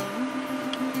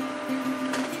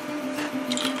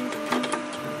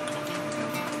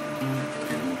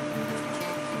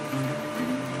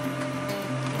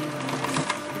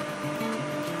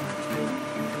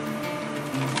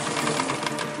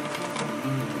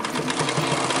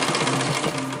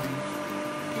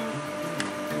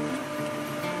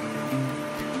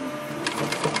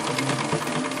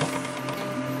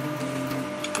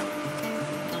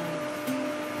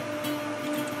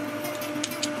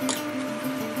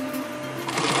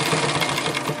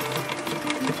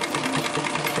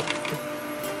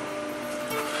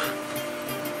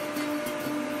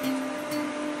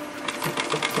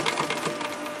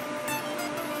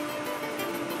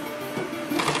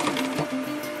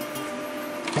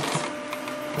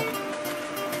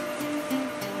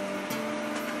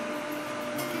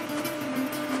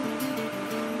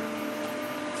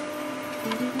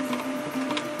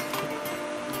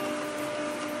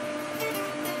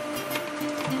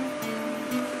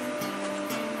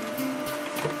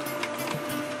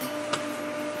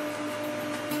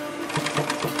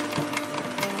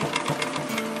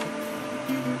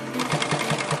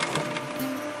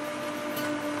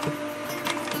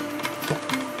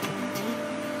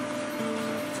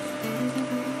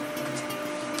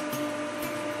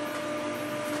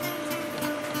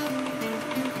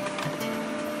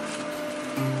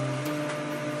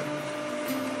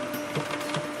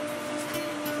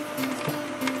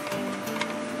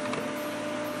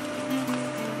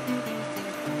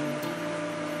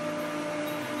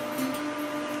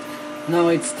 Now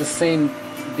it's the same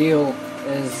deal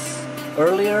as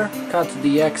earlier. Cut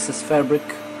the excess fabric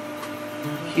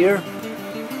here,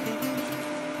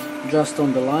 just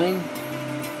on the line.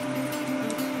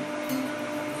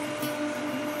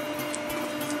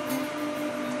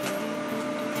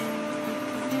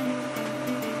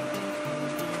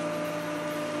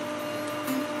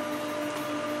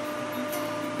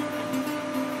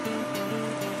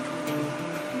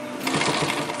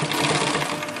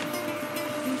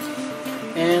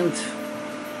 And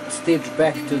stitch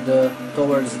back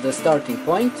towards the starting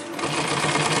point.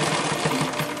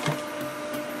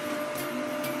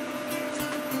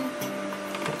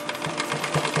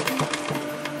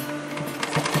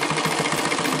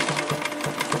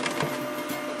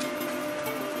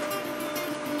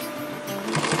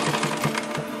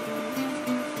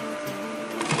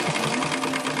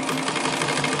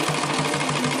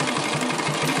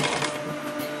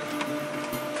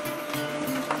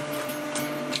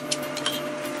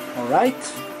 Alright,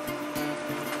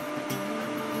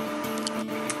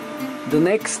 the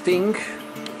next thing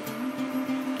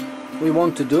we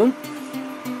want to do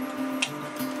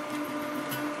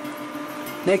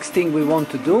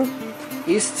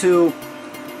is to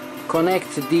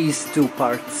connect these two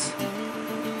parts,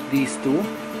 these two,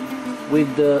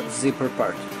 with the zipper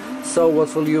part. So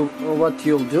what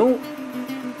you'll do,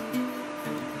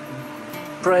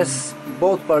 press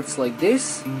both parts like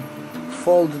this,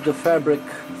 fold the fabric,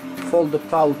 fold the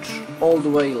pouch all the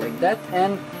way like that,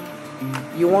 and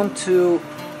you want to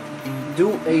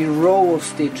do a row of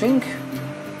stitching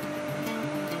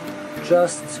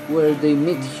just where they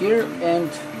meet here and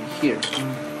here.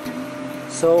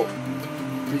 So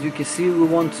as you can see, we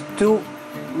want 2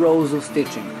 rows of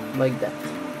stitching like that.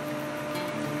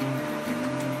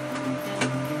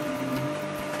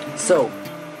 So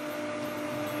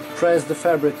press the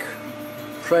fabric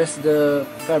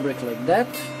like that,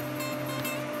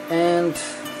 and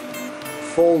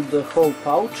fold the whole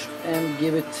pouch and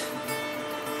give it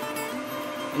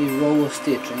a row of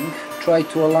stitching. Try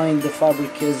to align the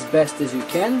fabric as best as you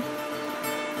can.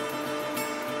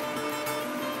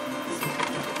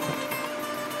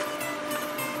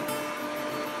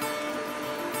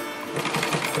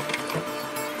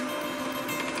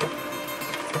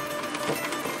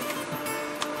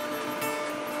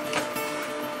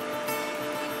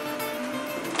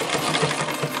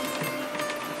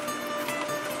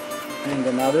 And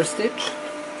another stitch.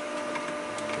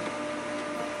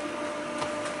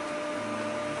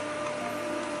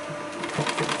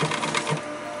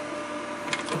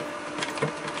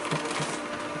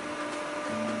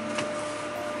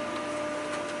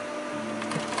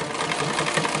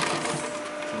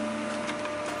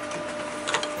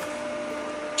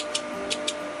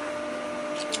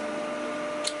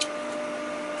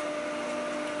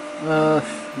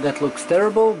 That looks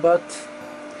terrible, but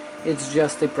it's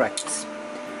just a practice.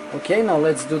 Okay, now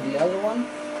let's do the other one.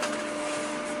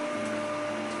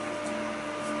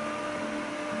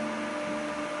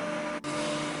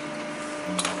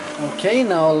 Okay,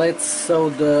 now let's sew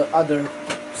the other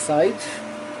side.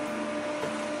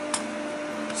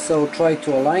 So try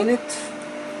to align it,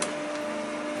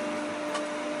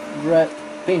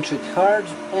 pinch it hard,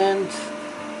 and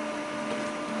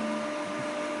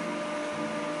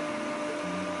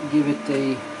give it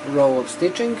a row of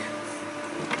stitching.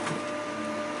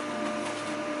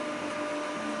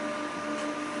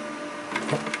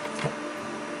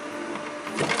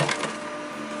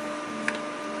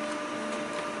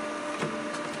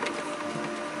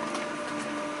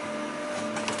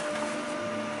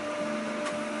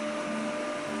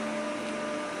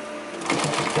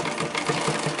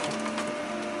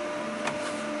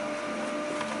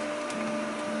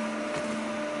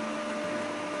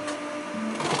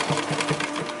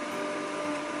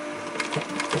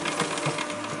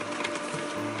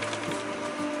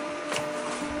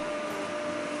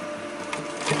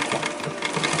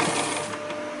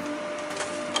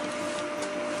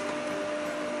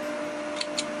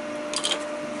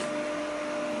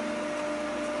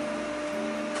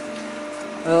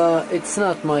 It's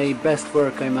not my best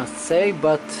work, I must say,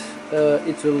 but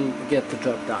it will get the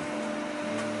job done.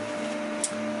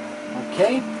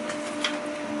 Okay,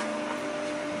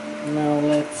 now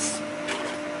let's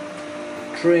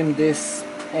trim this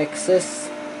excess.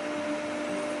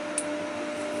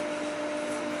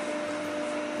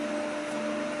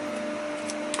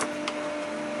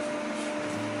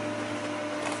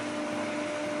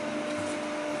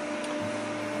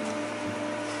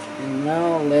 And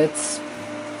now let's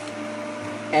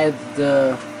add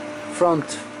the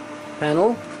front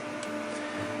panel.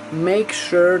 Make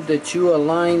sure that you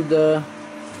align the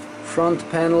front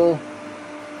panel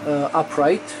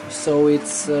upright, so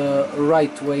it's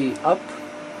right way up.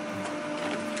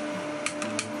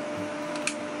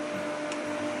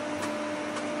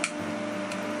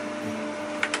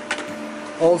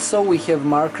 Also we have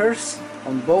markers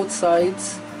on both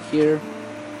sides here,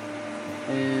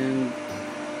 and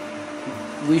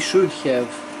we should have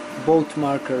both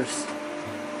markers.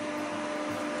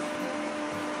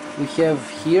 We have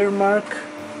here mark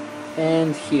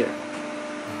and here.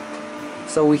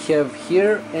 So we have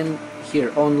here and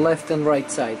here on left and right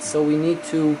side. So we need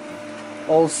to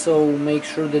also make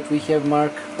sure that we have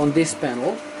mark on this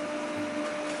panel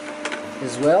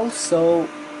as well, so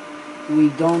we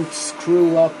don't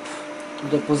screw up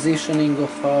the positioning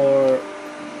of our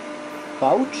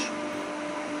pouch.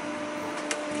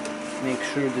 Make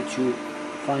sure that you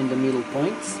find the middle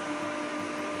points.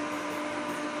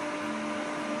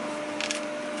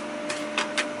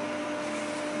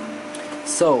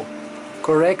 So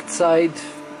correct side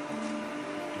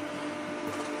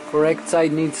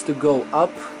needs to go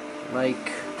up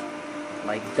like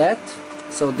that.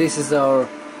 So this is our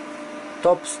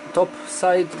top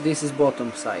side, this is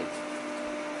bottom side.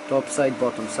 Top side,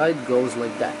 bottom side goes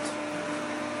like that.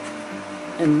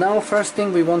 And now first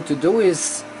thing we want to do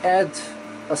is add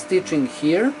a stitching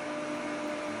here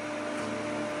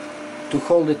to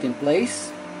hold it in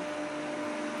place.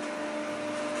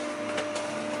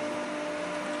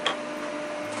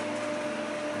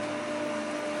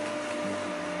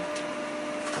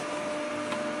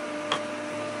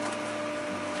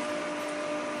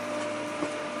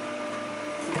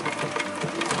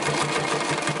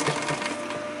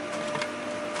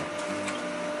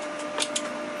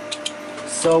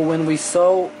 So when we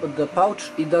sew the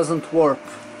pouch, it doesn't warp,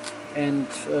 and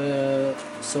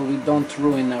so we don't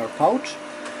ruin our pouch.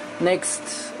 Next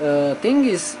thing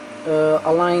is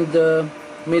align the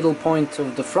middle point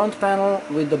of the front panel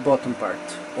with the bottom part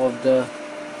of the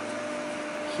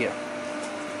here.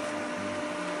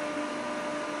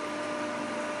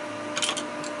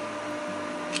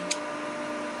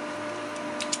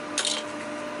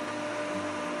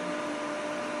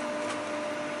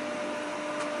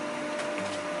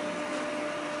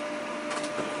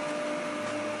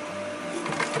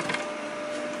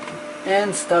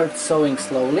 And start sewing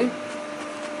slowly.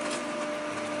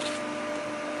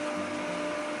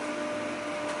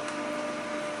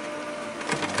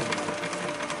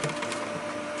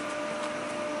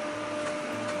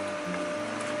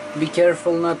 Be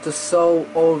careful not to sew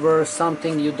over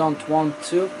something you don't want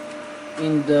to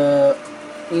in the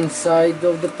inside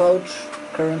of the pouch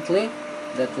currently.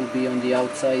 That will be on the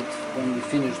outside when we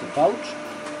finish the pouch.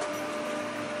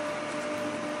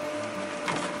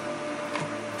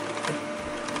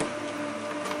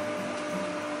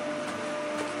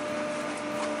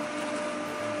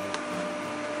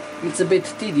 It's a bit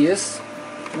tedious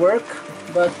work,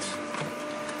 but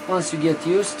once you get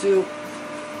used to,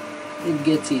 it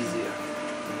gets easier.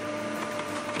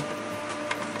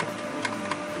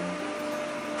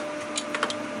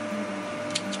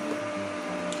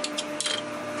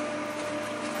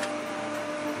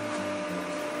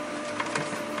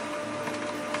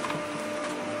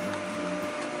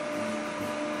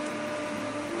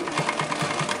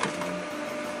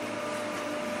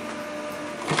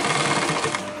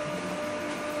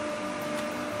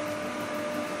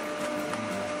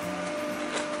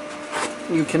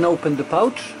 You can open the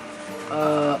pouch,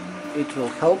 it will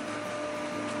help,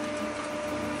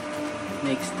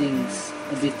 makes things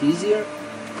a bit easier.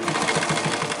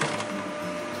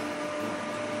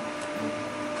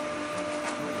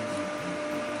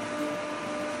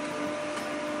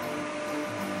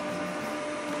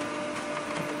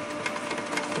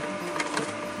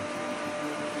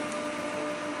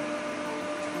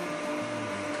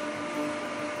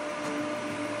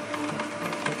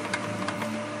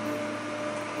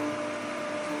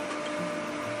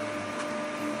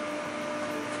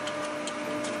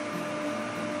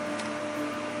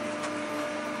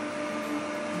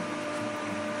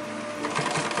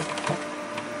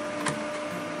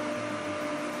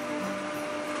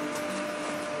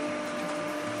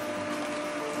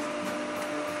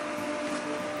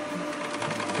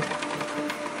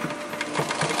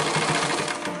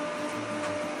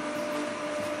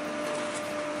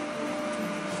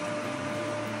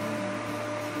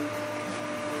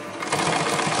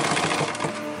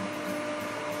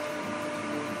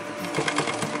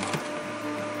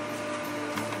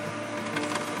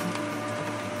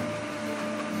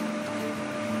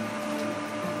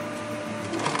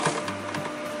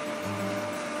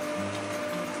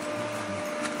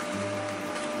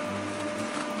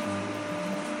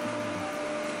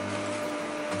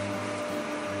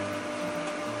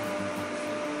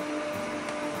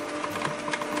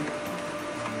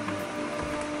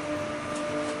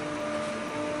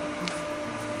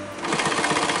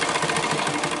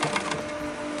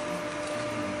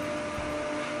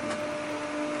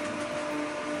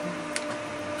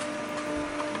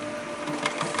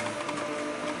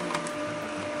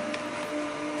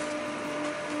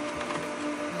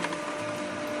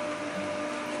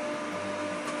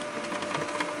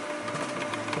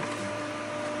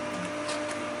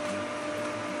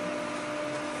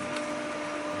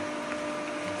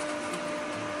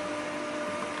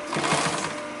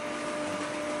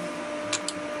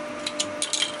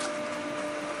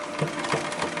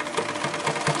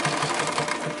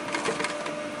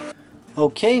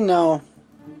 Okay, now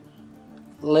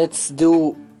let's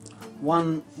do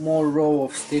one more row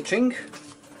of stitching.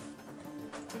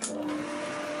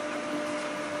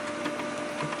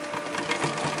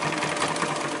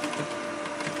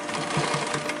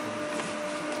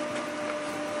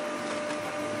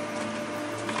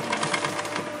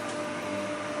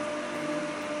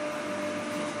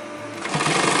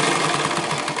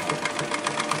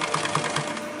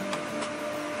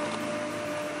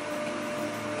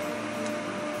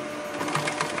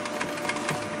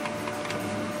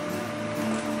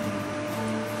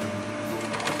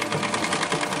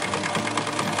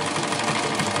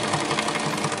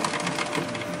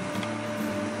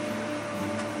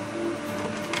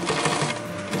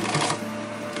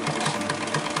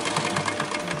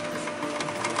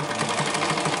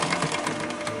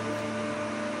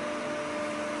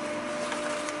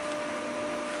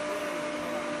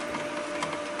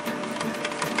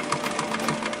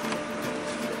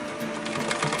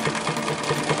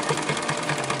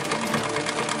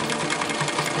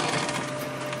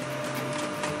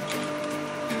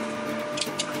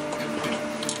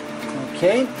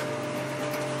 Okay.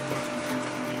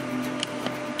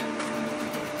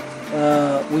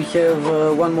 We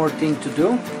have one more thing to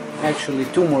do, actually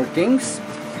two more things.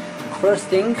 First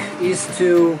thing is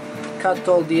to cut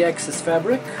all the excess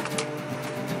fabric.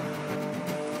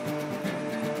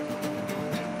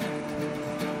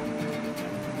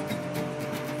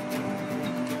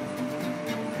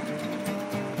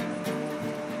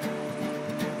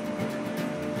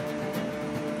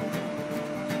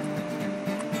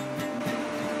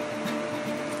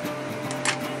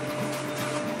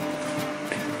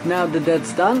 Now that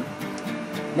that's done,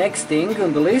 next thing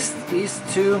on the list is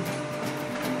to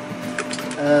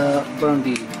burn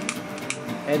the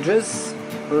edges,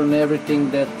 burn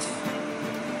everything that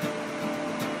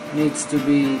needs to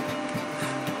be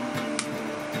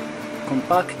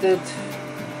compacted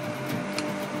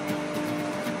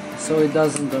so it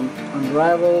doesn't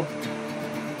unravel.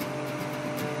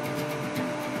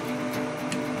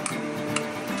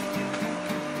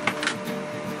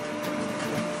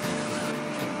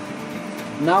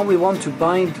 Now we want to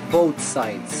bind both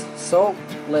sides, so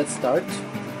let's start.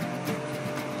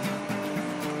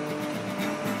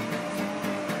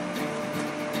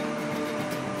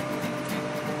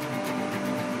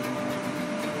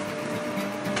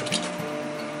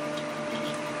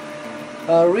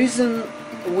 Reason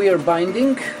we are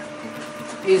binding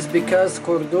is because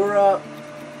Cordura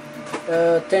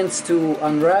tends to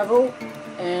unravel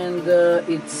and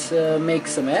it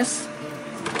makes a mess.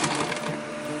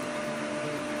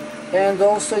 And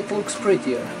also it looks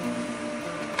prettier.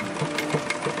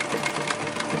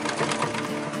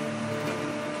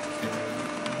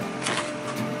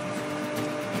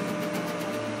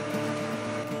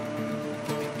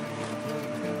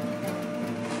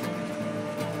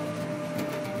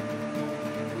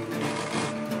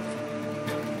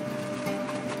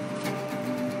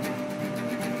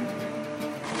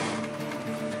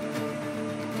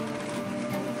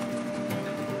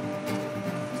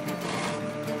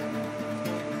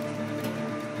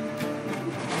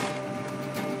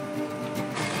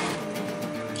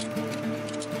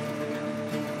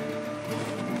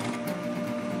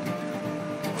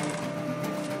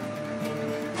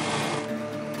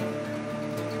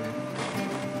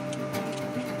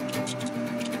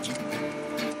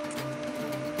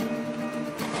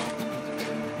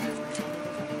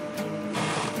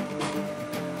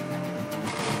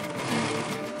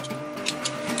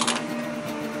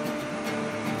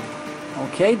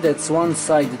 Okay, that's one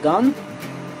side done.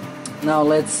 Now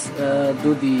let's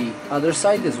do the other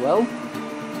side as well.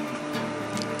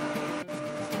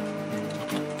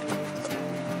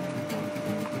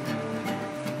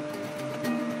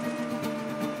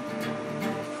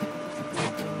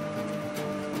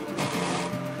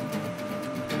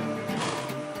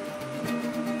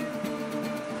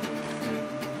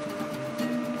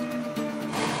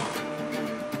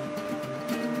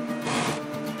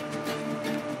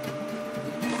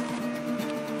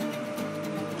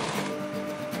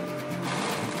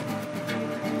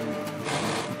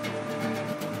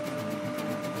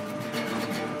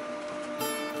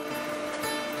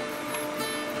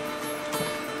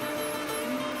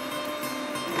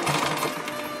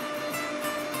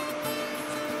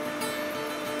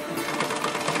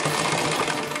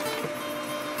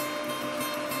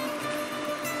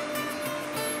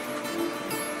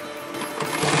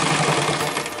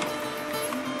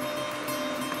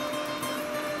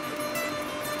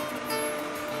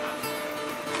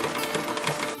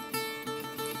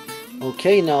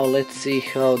 Okay, now let's see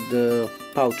how the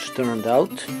pouch turned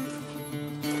out.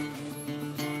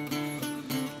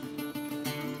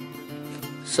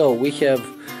 So we have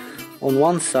on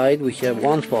one side we have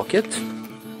one pocket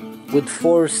with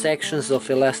 4 sections of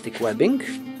elastic webbing,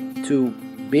 2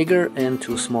 bigger and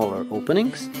 2 smaller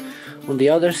openings. On the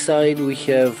other side we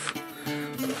have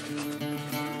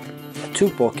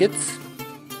 2 pockets,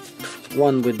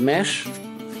 one with mesh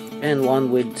and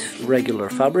one with regular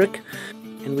fabric,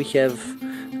 and we have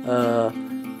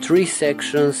 3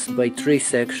 sections by 3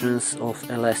 sections of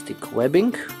elastic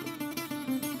webbing.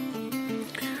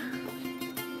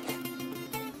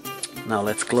 Now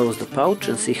let's close the pouch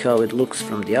and see how it looks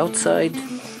from the outside.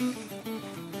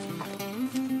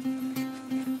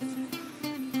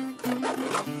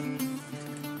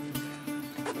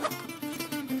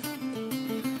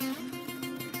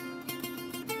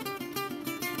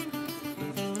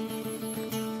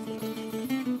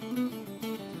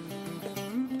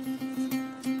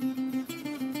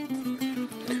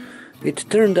 It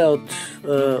turned out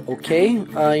okay.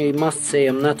 I must say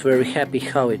I'm not very happy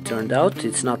how it turned out.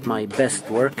 It's not my best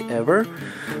work ever.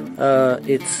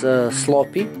 It's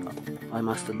sloppy, I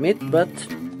must admit, but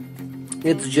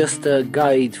it's just a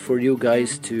guide for you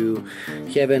guys to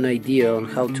have an idea on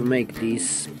how to make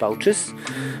these pouches.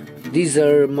 These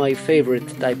are my favorite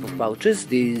type of pouches,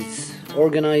 these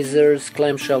organizers,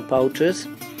 clamshell pouches.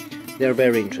 They're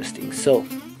very interesting. So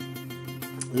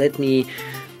let me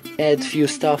add few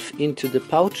stuff into the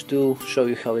pouch to show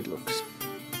you how it looks.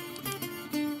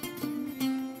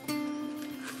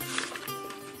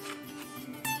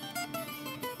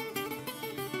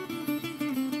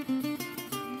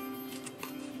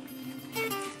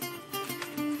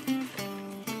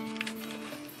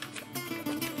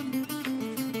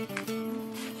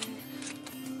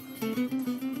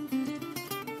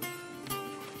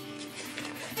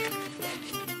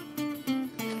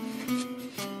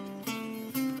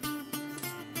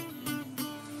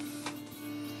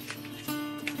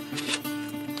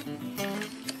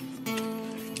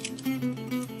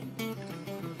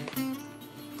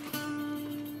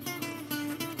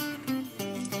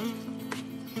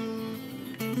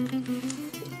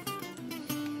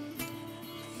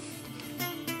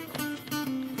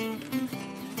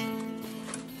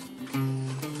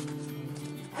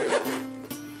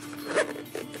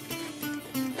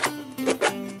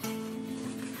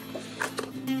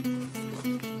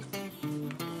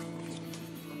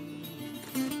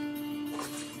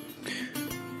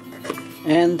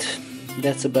 And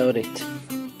that's about it.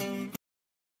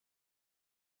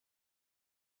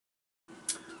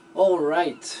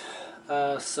 Alright,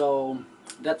 so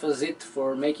that was it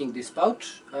for making this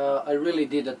pouch. I really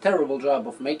did a terrible job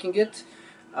of making it.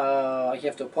 I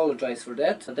have to apologize for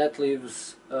that. That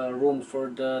leaves room for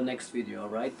the next video,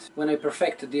 right? When I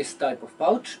perfect this type of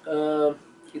pouch,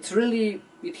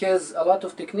 it has a lot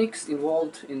of techniques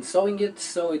involved in sewing it,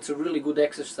 so it's a really good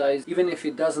exercise, even if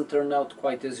it doesn't turn out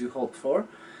quite as you hoped for.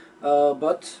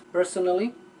 But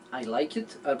personally, I like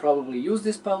it. I'll probably use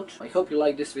this pouch. I hope you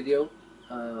like this video.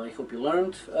 I hope you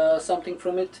learned something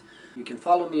from it. You can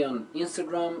follow me on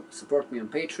Instagram, support me on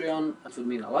Patreon. That would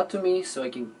mean a lot to me, so I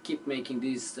can keep making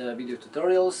these video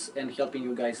tutorials and helping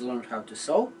you guys learn how to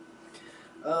sew.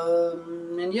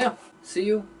 And yeah, see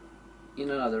you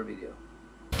in another video.